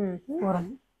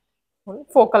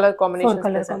 4 కలర్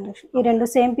కాంబినేషన్. ఈ రెండు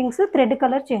same pinks, thread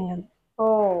colour change ఉంది. ఓ,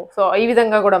 సో ఈ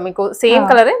విధంగా కూడా మీకు సేమ్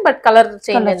కలరే బట్ కలర్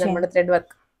చేంజ్ అయింది అన్నమాట, థ్రెడ్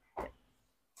వర్క్.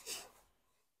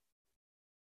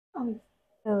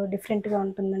 డిఫరెంట్ గా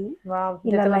ఉంటుందండి.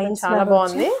 ఇలా లైన్స్ చాలా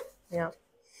బాగుంది.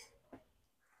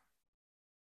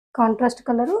 Contrast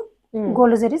colour,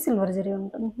 gold zari, silver zari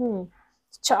ఉంటుంది.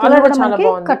 చాలా చాలా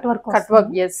బాగుంది. Cut work,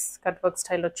 cut work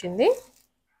style వచ్చింది.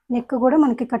 నెక్ కూడా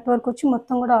మనకి కట్ వర్క్ వచ్చి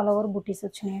మొత్తం కూడా ఆల్ ఓవర్ బూటీస్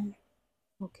వచ్చినాయండి.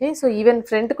 ఓకే. సో ఈవెన్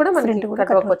ఫ్రంట్ కూడా మనకి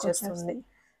కట్ వర్క్ వచ్చేస్తుంది.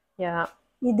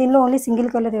 దీనిలో ఓన్లీ సింగిల్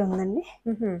కలర్ ఉందండి,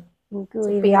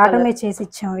 ఇది ఆటోమేట్ చేసి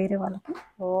ఇచ్చాం వేరే వాళ్ళకి.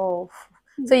 ఓ,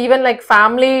 సో ఈవెన్ లైక్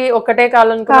ఫ్యామిలీ ఒకటే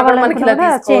కావాలనుకున్నా మనకి ఇలా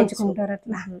చేయించుకుంటారు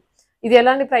అట్లా. ఇది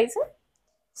ఎలాంటి ప్రైస్?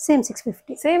 సేమ్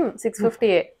 650. సేమ్ 650.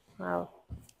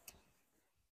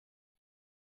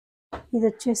 ఇది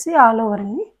వచ్చేసి ఆల్ ఓవర్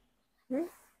అండి.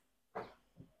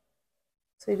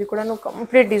 సో ఇది కూడా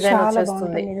కంప్లీట్ డిజైన్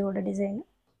వచ్చేస్తుంది. ఇది కూడా డిజైన్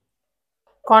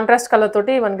కాంట్రాస్ట్ కలర్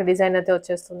తోటి మనకి డిజైన్ అయితే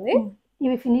వచ్చేస్తుంది.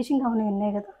 ఇవి ఫినిషింగ్ అవన్నీ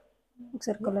ఉన్నాయి కదా,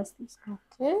 ఒకసారి కలర్స్ తీసుకో.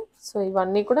 ఓకే. సో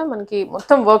ఇవన్నీ కూడా మనకి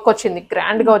మొత్తం వర్క్ వచ్చింది,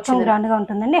 గ్రాండ్ గా వచ్చింది, గ్రాండ్ గా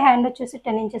ఉంటుందండి. హ్యాండ్ వచ్చేసి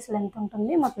 10 ఇంచెస్ లెంత్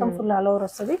ఉంటుంది, మొత్తం ఫుల్ ఆల్ ఓవర్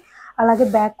వస్తుంది. అలాగే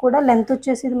బ్యాక్ కూడా లెంత్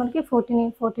వచ్చేసి ఇది మనకి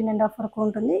 14.5 వరకు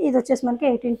ఉంటుంది. ఇది వచ్చేసి మనకి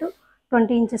 18 to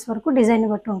 20 ఇంచెస్ వరకు డిజైన్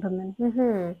బట్టి ఉంటుందండి.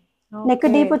 నెక్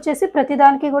డీప్ వచ్చేసి ప్రతి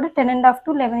దానికి కూడా 10.5 to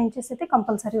 11 ఇంచెస్ అయితే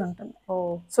కంపల్సరీ ఉంటుంది.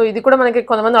 సో ఇది కూడా మనకి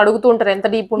కొంతమంది అడుగుతూ ఉంటారు ఎంత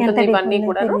డీప్ ఉంటుంది ఇవన్నీ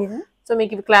కూడా. సో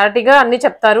మీకు ఇవి క్లారిటీగా అన్ని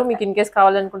చెప్తారు, మీకు ఇన్ కేస్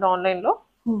కావాలనుకుంటే ఆన్లైన్ లో.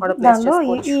 ఆర్డర్ ప్లేస్ దానిలో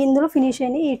చేసుకోవచ్చు. ఇందులో ఫినిష్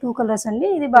అయిన ఈ 2 కలర్స్ అండి.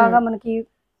 ఇది బాగా మనకి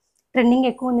ట్రెండింగ్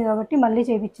ఎక్కువ ఉంది కాబట్టి మళ్ళీ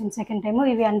చేయించాను సెకండ్ టైం.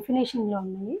 ఇవి అన్ఫినిషింగ్ లో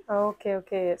ఉన్నాయి. Okay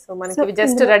okay. సో మనకి ఇవి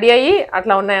జస్ట్ రెడీ అయ్యి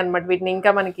అట్లా ఉన్నాయి అన్నమాట. వీటిని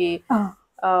ఇంకా మనకి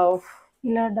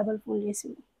ఇలా డబుల్ ఫోల్డ్ చేసి.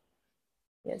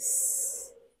 ఎస్.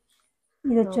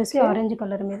 ఇది వచ్చేసి ఆరెంజ్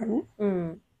కలర్ మీద.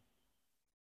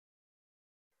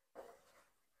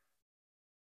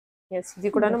 ఎస్, ఇది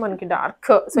కూడా మనకి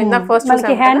డార్క్. సో ఇందాక ఫస్ట్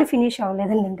మనకి హ్యాండ్ ఫినిష్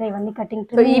అవ్వలేదండి ఇంకా, ఇవన్నీ కటింగ్.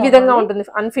 సో ఈ విధంగా ఉంటుంది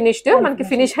అన్ఫినిష్డ్. మనకి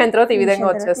ఫినిష్ అయిన తర్వాత ఈ విధంగా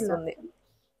వచ్చేస్తుంది.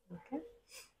 ఓకే.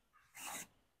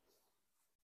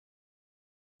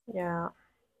 యా.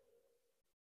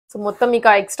 సో మొత్తం మీకు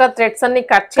ఆ ఎక్స్ట్రా థ్రెడ్స్ అన్ని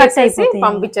కట్ చేసి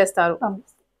పంపించేస్తారు.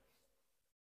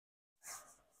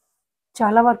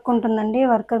 చాలా వర్క్ ఉంటుందండి.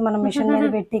 వర్క్ మనం మిషన్ మీద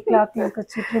పెట్టి క్లాత్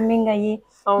వచ్చి ట్రిమ్మింగ్ అయ్యి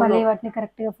మళ్ళీ వాటిని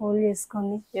కరెక్ట్ గా ఫోల్డ్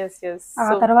చేసుకొని ఆ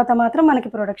తర్వాత మాత్రం మనకి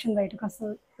ప్రొడక్షన్ బయటకు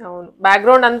వస్తుంది. అవును,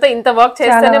 బ్యాక్గ్రౌండ్ అంతా ఇంత వర్క్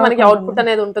చేస్తేనే మనకి అవుట్పుట్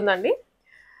అనేది ఉంటుందండి.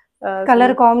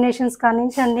 కలర్ కాంబినేషన్స్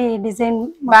కానించి అన్ని డిజైన్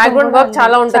బ్యాక్గ్రౌండ్ వర్క్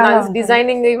చాలా ఉంటుంది.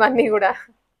 డిజైనింగ్ ఇవన్నీ కూడా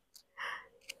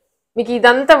మీకు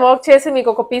ఇదంతా వర్క్ చేసి మీకు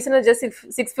ఒక పీస్ జస్ట్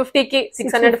 650కి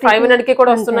 600 500కి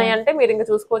కూడా వస్తున్నాయి అంటే మీరు ఇంకా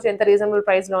చూసుకోవచ్చు ఎంత రీజనబుల్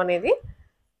ప్రైస్ లో అనేది.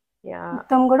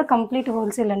 మొత్తం కూడా కంప్లీట్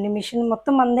హోల్సేల్ అండి. మిషన్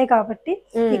మొత్తం అందే కాబట్టి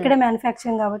ఇక్కడే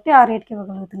మ్యానుఫ్యాక్చరింగ్ కాబట్టి ఆ రేట్ కి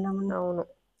ఇవ్వగలుగుతున్నాం. అవును.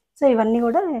 సో ఇవన్నీ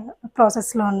కూడా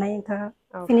ప్రాసెస్ లో ఉన్నాయి. ఇంకా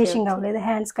ఫినిషింగ్ అవ్వలేదు,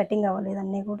 హ్యాండ్స్ కటింగ్ అవ్వలేదు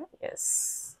అన్ని కూడా.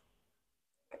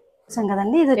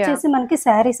 కదండి. ఇది వచ్చేసి మనకి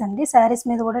శారీస్ అండి. శారీస్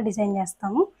మీద కూడా డిజైన్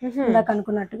చేస్తాము ఇందాక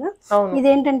అనుకున్నట్టుగా.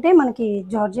 ఇదేంటంటే మనకి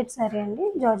జార్జెట్ శారీ అండి.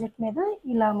 జార్జెట్ మీద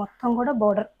ఇలా మొత్తం కూడా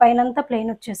బోర్డర్ పైనంతా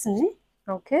ప్లెయిన్ వచ్చేసింది.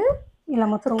 ఓకే. ఇలా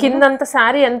మొత్తం కిందంతా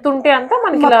శారీ ఎంత ఉంటే అంత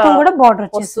మనకి మొత్తం కూడా బోర్డర్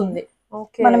వచ్చేస్తుంది.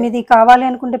 మనం ఇది కావాలి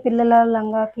అనుకుంటే పిల్లల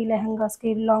లంగాకి, లెహంగాస్ కి,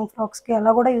 లాంగ్ ఫ్రాక్స్ కి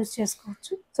అలా కూడా యూజ్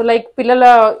చేసుకోవచ్చు. సో లైక్ పిల్లల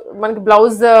మనకి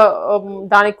బ్లౌజ్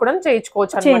దానికి కూడా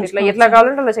చేయించుకోవచ్చు అన్నమాట. ఇట్లా ఎట్లా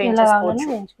కావాలంటే అలా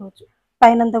చేయించుకోవచ్చు.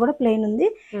 పైన అంతా కూడా ప్లెయిన్ ఉంది.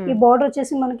 ఈ బోర్డర్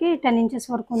వచ్చేసి మనకి 10 ఇంచెస్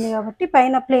వరకు ఉంది కాబట్టి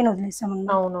పైన ప్లెయిన్ వదిలేసాం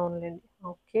అన్నమాట. అవునవునండి.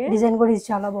 ఓకే. డిజైన్ కూడా ఇది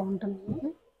చాలా బాగుంటుంది.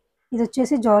 ఇది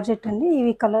వచ్చేసి జార్జెట్ అండి.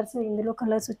 ఇవి కలర్స్, ఇందులో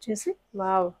కలర్స్ వచ్చేసి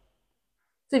వావ్.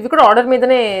 సో ఇవి కూడా ఆర్డర్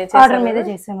మీదనే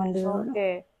చేసామండి. Okay,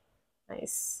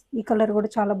 nice. ఈ కలర్ కూడా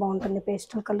చాలా బాగుంటుంది,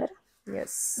 పేస్టల్ కలర్.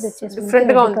 yes,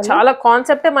 డిఫరెంట్ గా ఉంది. చాలా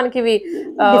కాన్సెప్ట్ మనకి ఇవి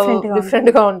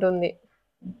డిఫరెంట్ గా ఉంటుంది.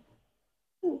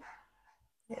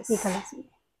 ఈ కలర్స్.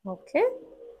 ఓకే.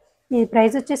 ఈ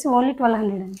ప్రైస్ వచ్చేసి ఓన్లీ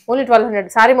 1200 అండి. ఓన్లీ 1200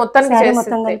 సారీ మొత్తానికి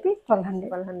మొత్తం కలిపి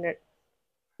 1200.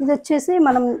 ఇది వచ్చేసి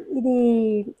మనం ఇది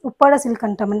ఉప్పాడ సిల్క్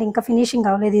అంటామండి. ఇంకా ఫినిషింగ్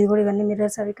అవ్వలేదు. ఇది కూడా ఇవన్నీ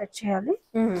మిర్రర్స్ అవి కట్ చేయాలి.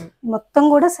 మొత్తం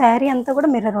కూడా శారీ అంతా కూడా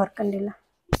మిర్రర్ వర్క్ అండి. ఇలా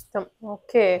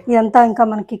ఓకే. ఇదంతా ఇంకా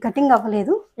మనకి కటింగ్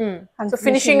అవ్వలేదు.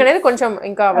 ఫినిషింగ్ అనేది కొంచెం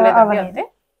ఇంకా అవ్వలేదు.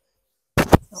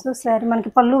 సో శారీ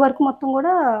మనకి పళ్ళు వరకు మొత్తం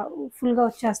కూడా ఫుల్ గా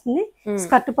వచ్చేస్తుంది.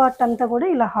 స్కర్ట్ పార్ట్ అంతా కూడా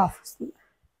ఇలా హాఫ్ వస్తుంది.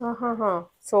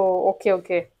 సో ఓకే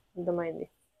ఓకే, అర్థమైంది.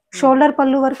 షోల్డర్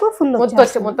పళ్ళు వరకు ఫుల్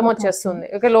మొత్తం వచ్చేస్తుంది.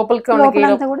 ఓకే,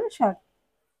 లోపలంతా కూడా షార్ట్.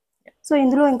 సో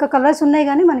ఇందులో ఇంకా కలర్స్ ఉన్నాయి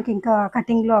కానీ మనకి ఇంకా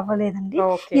కటింగ్ లో అవ్వలేదండి.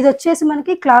 ఇది వచ్చేసి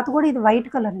మనకి క్లాత్ కూడా ఇది వైట్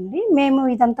కలర్ అండి. మేము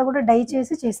ఇదంతా కూడా డై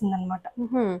చేసి చేసింది అనమాట.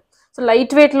 సో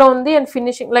లైట్ వెయిట్ లో ఉంది and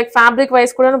finishing like fabric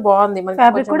vice కూడా బాగుంది.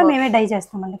 ఫ్యాబ్రిక్ కూడా మేమే డై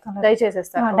చేస్తామండి. డై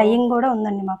చేసేస్తాం. డైయింగ్ కూడా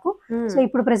ఉందండి మాకు. సో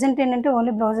ఇప్పుడు ప్రెసెంట్ ఏంటంటే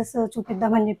ఓన్లీ బ్లౌజెస్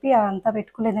చూపిద్దామని చెప్పి అంతా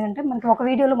పెట్టుకోలేదు. అంటే మనకి ఒక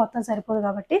వీడియోలో మొత్తం సరిపోదు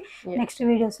కాబట్టి నెక్స్ట్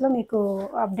వీడియోస్ లో మీకు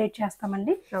అప్డేట్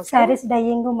చేస్తామండి. శారీస్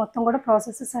డైయింగ్ మొత్తం కూడా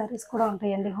ప్రాసెస్ శారీస్ కూడా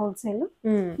ఉంటాయండి హోల్సేల్.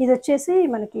 ఇది వచ్చేసి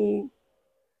మనకి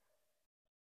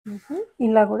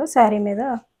ఇలా కూడా శారీ మీద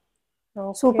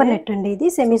సూపర్ నెట్ అండి. ఇది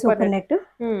semi super net.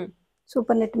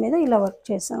 Super net మీద ఇలా వర్క్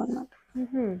చేసాం అన్నమాట.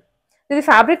 ఇది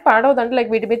ఫ్యాబ్రిక్ పాడవదంటే లైక్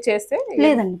వీటి మీద చేస్తే?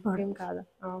 లేదండి, ఏం కాదు.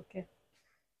 ఓకే.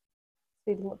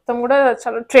 ఇది మొత్తం కూడా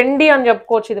చాలా ట్రెండీ అని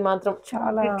చెప్పుకోవచ్చు. ఇది మాత్రం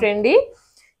చాలా ట్రెండీ.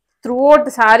 త్రూ అవుట్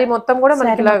సారీ మొత్తం కూడా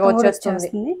మనకి ఇలాగా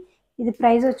వచ్చేస్తుంది. ఇది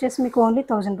ప్రైస్ వచ్చేసి మీకు only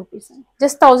 1000 rupees.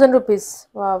 Just 1000 rupees.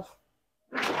 Wow,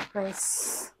 nice.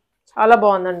 చాలా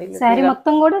బాగుందండి. సారీ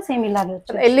మొత్తం కూడా సేమ్ ఇలాగే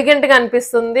వచ్చింది. ఎలిగెంట్ గా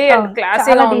అనిపిస్తుంది అండ్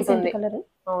క్లాసీగా ఉంటుంది.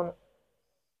 అవును.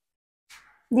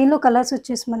 దీనిలో కలర్స్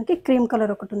వచ్చేసి మనకి క్రీమ్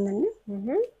కలర్ ఒకటి ఉందండి.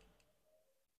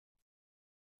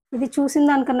 ఇది చూసిన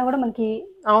దానికన్నా కూడా మనకి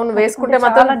అవును వేసుకుంటే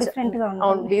మాత్రం డిఫరెంట్ గా ఉంది.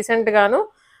 అవును, డీసెంట్ గాను.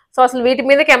 సో అసలు వీటి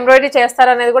మీదకి ఎంబ్రాయిడరీ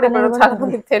చేస్తారనేది కూడా ఇప్పుడు చాలా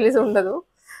మందికి తెలిసి ఉండదు.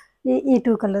 ఈ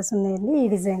 2 కలర్స్ ఉన్నాయండి ఈ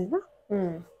డిజైన్ లో.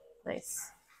 నైస్.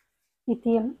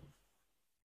 ఇది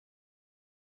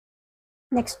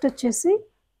నెక్స్ట్ వచ్చేసి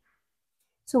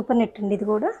సూపర్ నెట్ అండి. ఇది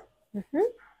కూడా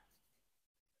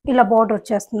ఇలా బార్డర్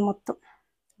వచ్చేస్తుంది మొత్తం.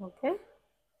 ఓకే.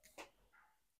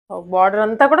 బార్డర్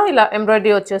అంతా కూడా ఇలా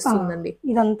ఎంబ్రాయిడరీ వచ్చేస్తుందండి.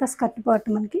 ఇదంతా స్కర్ట్ పార్ట్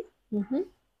మనకి.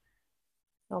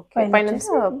 ఓకే, పైన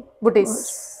బుటీస్.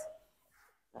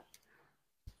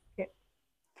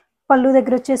 పళ్ళు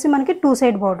దగ్గర వచ్చేసి మనకి 2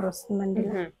 సైడ్ బార్డర్ వస్తుందండి.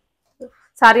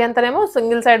 సారీ అంతానేమో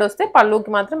సింగిల్ సైడ్ వస్తే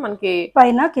పళ్ళుకి మాత్రం మనకి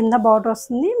పైన కింద బార్డర్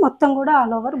వస్తుంది, మొత్తం కూడా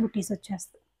ఆల్ ఓవర్ బుటీస్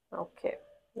వచ్చేస్తాయి. Okay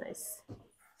nice.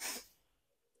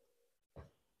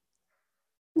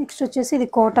 నెక్స్ట్ వచ్చేసి ఇది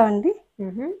కోటా అండి.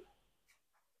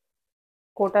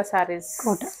 Quota saris.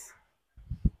 Quota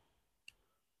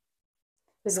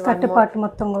skirt part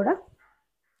మొత్తం కూడా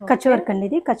కచ్ వర్క్ అండి.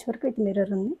 ఇది కచ్ వర్క్ విత్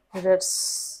మిర్రర్ ఉంది. మిర్రర్స్.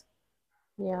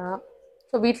 యా.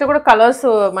 సో వీటిలో కూడా కలర్స్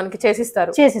మనకి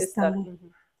చేసిస్తారు.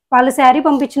 వాళ్ళు శారీ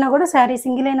పంపించినా కూడా శారీ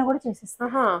సింగిల్ అయినా కూడా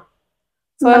చేసిస్తారు.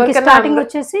 మనకి స్టార్టింగ్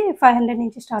వచ్చేసి 500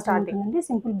 నుంచి స్టార్ట్ అవుతుందండి.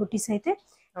 సింపుల్ బుటీస్ అయితే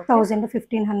 1000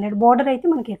 1500. బోర్డర్ అయితే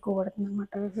మనకి ఎక్కువ పడుతుంది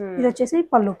అనమాట. ఇది వచ్చేసి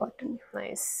పళ్ళు పార్ట్ అండి.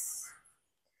 నైస్.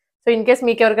 సో ఇన్ కేస్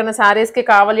మీకు ఎవరికైనా సారీస్ కి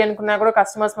కావాలి అనుకున్నా కూడా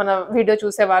కస్టమర్స్ మన వీడియో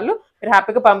చూసే వాళ్ళు మీరు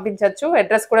హ్యాపీగా పంపించవచ్చు.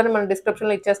 అడ్రస్ కూడా మనం డిస్క్రిప్షన్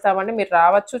లో ఇచ్చేస్తామండి. మీరు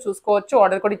రావచ్చు, చూసుకోవచ్చు,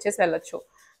 ఆర్డర్ కూడా ఇచ్చేసి వెళ్ళొచ్చు.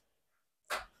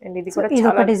 అండ్ ఇది కూడా ఇది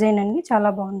ఒక డిజైన్ అండి,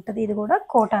 చాలా బాగుంటది. ఇది కూడా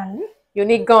కోటా అండి.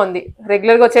 యూనిక్ గా ఉంది.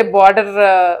 రెగ్యులర్ గా వచ్చే బార్డర్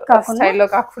స్టైల్లో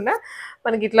కాకుండా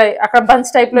మనకి ఇట్లా అక్కడ బంచ్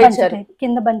టైప్ లో ఇచ్చారు.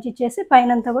 కింద బంచ్ ఇచ్చేసి పైన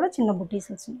అంతా కూడా చిన్న బుటీస్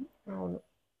వచ్చింది. అవును.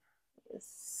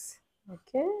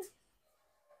 ఓకే.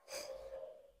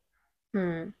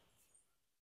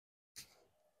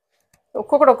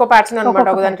 ఒక్కొక్కటి ఒక్కో ప్యాటర్న్ అనమాట.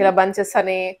 ఒకదానికి ఇలా బంచెస్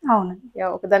అని. అవును.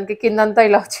 ఒకదానికి కిందంతా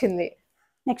ఇలా వచ్చింది.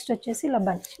 నెక్స్ట్ వచ్చేసి ఇలా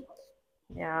బంచ్.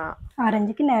 యా.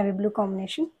 ఆరెంజ్ కి నేవీ బ్లూ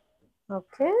కాంబినేషన్.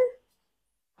 ఓకే.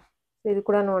 ఇది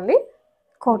కూడా అండి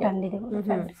కోట్ అండి. ఇది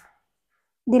కూడా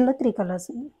దీనిలో 3 కలర్స్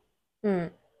ఉంది.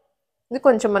 ఇది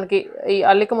కొంచెం మనకి ఈ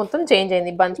అల్లిక మొత్తం చేంజ్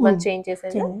అయింది. బంచ్ చేంజ్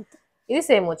చేసేది. ఇది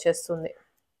సేమ్ వచ్చేస్తుంది.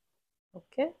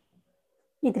 ఓకే.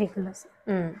 ఈ 3 కలర్స్.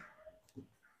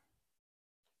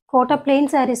 కోటా ప్లెయిన్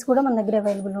సారీస్ కూడా మన దగ్గర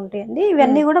అవైలబుల్ ఉంటాయండి.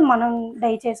 ఇవన్నీ కూడా మనం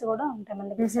డై చేసి కూడా ఉంటాయి మన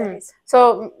దగ్గర సారీస్. సో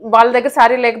వాళ్ళ దగ్గర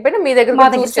సారీ లేకపోయినా మీ దగ్గర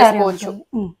చూస్ చేసుకోవచ్చు.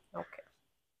 ఓకే.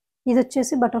 ఇది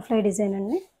వచ్చేసి బటర్ఫ్లై డిజైన్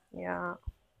అండి. యా.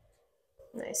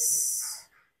 నైస్.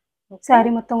 సారీ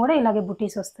మొత్తం కూడా ఇలాగే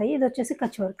బుటీస్ వస్తాయి. ఇది వచ్చేసి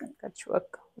Kutch work. Kutch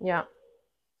work. Yeah.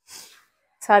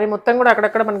 Sorry మొత్తం కూడా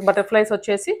అక్కడక్కడ మనకి బటర్ఫ్లైస్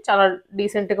వచ్చేసి చాలా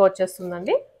డీసెంట్ గా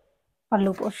వచ్చేస్తుందండి.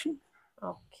 పళ్ళు పోర్షన్.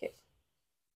 ఓకే.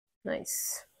 నైస్.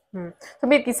 సో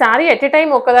మీకు ఈ సారీ ఎట్ ఏ టైం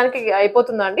ఒక్కదానికి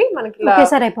అయిపోతుందా అండి? మనకి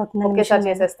ఒకేసారి అయిపోతుంది. ఒకేసారి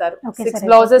చేసేస్తారు. 6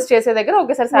 బ్లౌజెస్ చేసే దగ్గర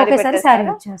ఒకేసారి సారీ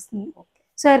వచ్చేస్తుంది.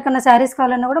 సో ఎవరికైనా సారీస్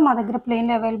కావాలన్నా కూడా మా దగ్గర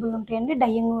ప్లెయిన్ అవైలబుల్ ఉంటాయండి.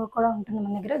 డైయింగ్ కూడా ఉంటుంది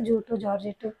మన దగ్గర. జూటు,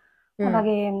 జార్జెట్,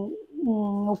 అలాగే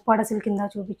ఉప్పాడ సిల్క్ కింద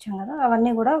చూపించాం కదా,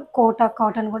 అవన్నీ కూడా కోటా,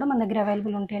 కాటన్ కూడా మన దగ్గర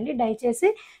అవైలబుల్ ఉంటాయండి. డై చేసి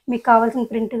మీకు కావాల్సిన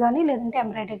ప్రింట్ కానీ లేదంటే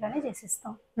ఎంబ్రాయిడరీ కానీ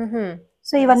చేసిస్తాం.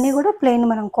 సో ఇవన్నీ కూడా ప్లెయిన్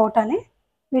మనం కోటాని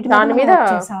వీటి మీద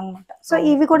చేసాం అనమాట. సో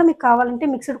ఇవి కూడా మీకు కావాలంటే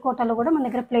మిక్స్డ్ కోటాలో కూడా మన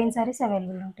దగ్గర ప్లెయిన్ సారీస్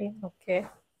అవైలబుల్ ఉంటాయి. ఓకే.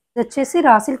 ఇది వచ్చేసి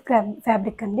రా సిల్క్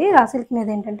ఫ్యాబ్రిక్ అండి. రా సిల్క్ మీద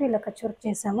ఏంటంటే ఇలా కచ్ వర్క్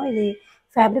చేసాము. ఇది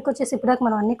ఫ్యాబ్రిక్ వచ్చేసి ఇప్పటిదాకా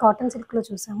మనం అన్ని కాటన్ సిల్క్ లో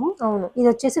చూసాము. ఇది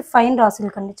వచ్చేసి ఫైన్ రా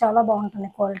సిల్క్ అండి. చాలా బాగుంటుంది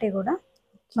క్వాలిటీ కూడా.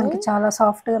 మనకి చాలా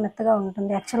సాఫ్ట్ గా మెత్తగా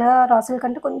ఉంటుంది. యాక్చువల్ గా రా సిల్క్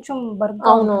అంటే కొంచెం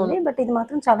బరువుగా ఉంటుంది, బట్ ఇది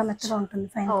మాత్రం చాలా మెత్తగా ఉంటుంది.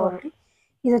 Fine quality.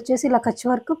 ఇది వచ్చేసి ఇలా కచ్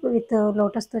వర్క్ విత్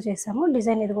లోటస్ తో చేసాము.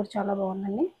 డిజైన్ ఇది కూడా చాలా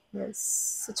బాగుందండి.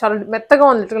 చాలా మెత్తగా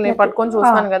ఉంది. నేను పట్టుకొని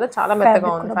చూస్తాను కదా, చాలా మెత్తగా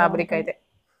ఉంది ఫ్యాబ్రిక్ అయితే.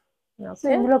 సో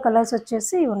ఇందులో కలర్స్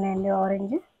వచ్చేసి ఉన్నాయండి.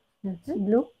 Orange,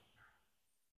 blue,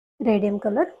 radium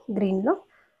colour, green లో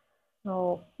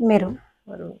మెరూన్.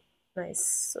 నైస్.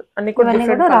 అన్ని కూడా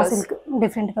raw silk,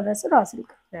 different colours raw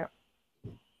silk.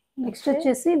 Next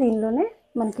వచ్చేసి దీనిలోనే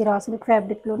మనకి రా సిల్క్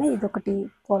ఫ్యాబ్రిక్ లోనే ఇది ఒకటి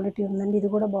క్వాలిటీ ఉందండి. ఇది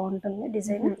కూడా బాగుంటుంది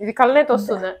డిజైన్. ఇది కల్నేత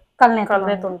వస్తుంది.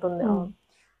 కల్నేత ఉంటుంది.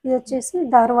 ఇది వచ్చేసి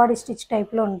ధారవాడి స్టిచ్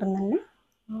టైప్ లో ఉంటుందండి.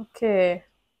 ఓకే.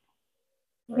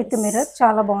 With mirror.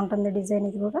 చాలా బాగుంటుంది డిజైన్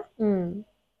ఇది కూడా.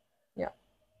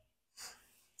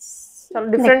 చాలా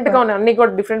డిఫరెంట్ గా ఉన్నాయి. అన్ని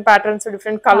కూడా డిఫరెంట్ ప్యాటర్న్స్,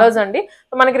 డిఫరెంట్ కలర్స్ అండి.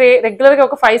 మనకి రెగ్యులర్ గా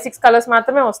ఒక 5-6 కలర్స్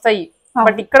మాత్రమే వస్తాయి.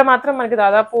 బట్ ఇక్కడ మాత్రం మనకి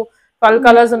దాదాపు 12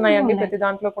 కలర్స్ ఉన్నాయండి ప్రతి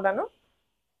దాంట్లో కూడాను.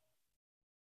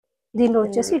 దీనిలో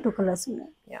వచ్చేసి 2 కలర్స్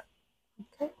ఉన్నాయి.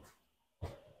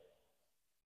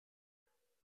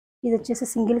 ఇది వచ్చేసి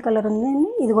సింగిల్ కలర్ ఉందండి.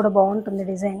 ఇది కూడా బాగుంటుంది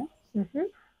డిజైన్.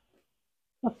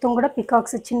 మొత్తం కూడా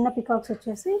పికాక్స్, చిన్న పికాక్స్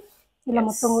వచ్చేసి ఇలా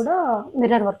మొత్తం కూడా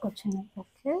మిర్రర్ వర్క్ వచ్చింది.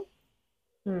 ఓకే.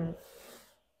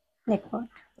 Neck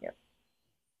part.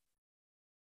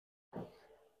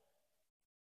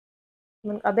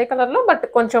 అదే కలర్ లో బట్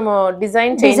కొంచెం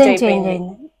డిజైన్ చేంజ్ అయిపోయింది.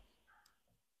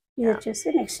 ఇది వచ్చేసి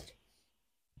నెక్స్ట్.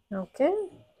 ఓకే.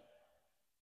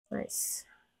 నైస్.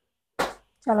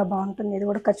 చాలా బాగుంటుంది. ఇది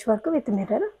కూడా కచ్ వర్క్ విత్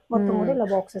మిర్రర్. మొత్తం కూడా ఇలా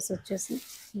బాక్సెస్ వచ్చేసి.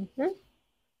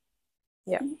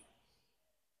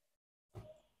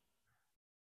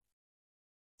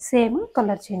 Same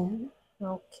colour change.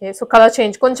 Okay. So colour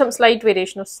change కొంచెం స్లైట్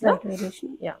వేరియేషన్ వస్తుంది.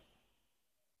 యా.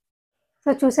 సో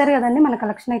చూసారు కదండి మన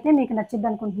కలెక్షన్ అయితే మీకు నచ్చిద్ది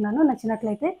అనుకుంటున్నాను.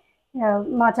 నచ్చినట్లయితే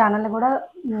మా ఛానల్ని కూడా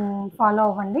ఫాలో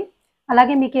అవ్వండి.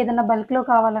 అలాగే మీకు ఏదైనా బల్క్లో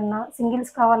కావాలన్నా,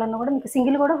 సింగిల్స్ కావాలన్నా కూడా మీకు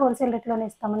సింగిల్ కూడా హోల్సేల్ రేట్లోనే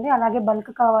ఇస్తామండి. అలాగే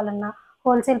బల్క్ కావాలన్నా,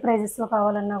 హోల్సేల్ ప్రైజెస్లో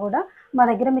కావాలన్నా కూడా మా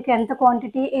దగ్గర మీకు ఎంత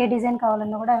క్వాంటిటీ ఏ డిజైన్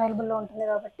కావాలన్నా కూడా అవైలబుల్లో ఉంటుంది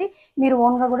కాబట్టి మీరు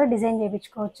ఓన్గా కూడా డిజైన్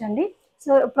చేయించుకోవచ్చండి.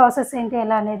 సో ప్రాసెస్ ఏంటి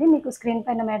ఎలా అనేది మీకు స్క్రీన్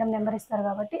పైన మేడం నెంబర్ ఇస్తారు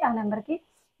కాబట్టి ఆ నెంబర్కి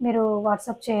మీరు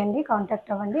వాట్సాప్ చేయండి,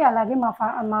 కాంటాక్ట్ అవ్వండి. అలాగే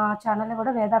మా ఛానల్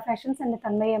కూడా వేదా fashions and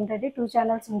Tanmayi embroidery 2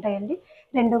 channels ఉంటాయండి.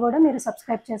 2 కూడా మీరు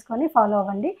సబ్స్క్రైబ్ చేసుకొని ఫాలో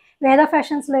అవ్వండి. వేదా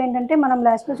ఫ్యాషన్స్లో ఏంటంటే మనం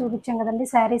లాస్ట్లో చూపించాం కదండి,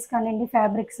 శారీస్ కానివ్వండి,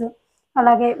 ఫ్యాబ్రిక్స్,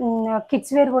 అలాగే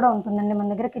కిడ్స్ వేర్ కూడా ఉంటుందండి. మన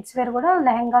దగ్గర కిడ్స్ వేర్ కూడా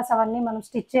లెహంగాస్ అవన్నీ మనం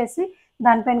స్టిచ్ చేసి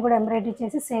దానిపైన కూడా ఎంబ్రాయిడరీ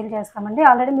చేసి సేల్ చేస్తామండి.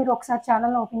 ఆల్రెడీ మీరు ఒకసారి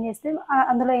ఛానల్ ఓపెన్ చేస్తే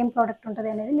అందులో ఏం ప్రోడక్ట్ ఉంటుంది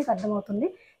అనేది మీకు అర్థమవుతుంది.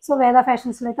 సో వేదా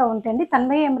ఫ్యాషన్స్లో అయితే ఉంటాయండి.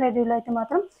 తన్మయి ఎంబ్రాయిడరీలో అయితే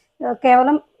మాత్రం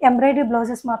కేవలం ఎంబ్రాయిడరీ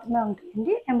బ్లౌజెస్ మాత్రమే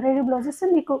ఉంటాయండి. ఎంబ్రాయిడరీ బ్లౌజెస్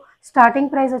మీకు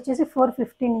స్టార్టింగ్ ప్రైస్ వచ్చేసి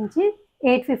 450 నుంచి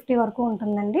 850 వరకు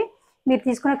ఉంటుందండి. మీరు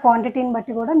తీసుకునే క్వాంటిటీని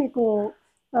బట్టి కూడా మీకు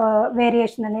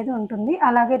వేరియేషన్ అనేది ఉంటుంది.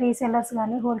 అలాగే రీసెల్లర్స్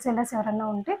కానీ హోల్సేలర్స్ ఎవరైనా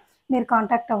ఉంటే మీరు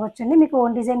కాంటాక్ట్ అవ్వచ్చండి. మీకు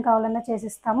ఓన్ డిజైన్ కావాలన్నా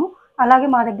చేసిస్తాము. అలాగే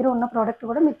మా దగ్గర ఉన్న ప్రోడక్ట్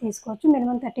కూడా మీరు తీసుకోవచ్చు.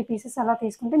 మినిమం 30 పీసెస్ అలా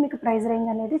తీసుకుంటే మీకు ప్రైస్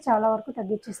రేంజ్ అనేది చాలా వరకు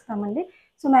తగ్గించిస్తామండి.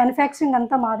 సో మ్యానుఫ్యాక్చరింగ్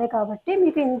అంతా మాదే కాబట్టి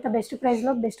మీకు ఇంత బెస్ట్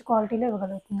ప్రైస్లో బెస్ట్ క్వాలిటీలో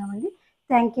ఇవ్వగలుగుతున్నామండి.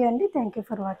 థ్యాంక్ యూ అండి. Thank you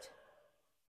for watching.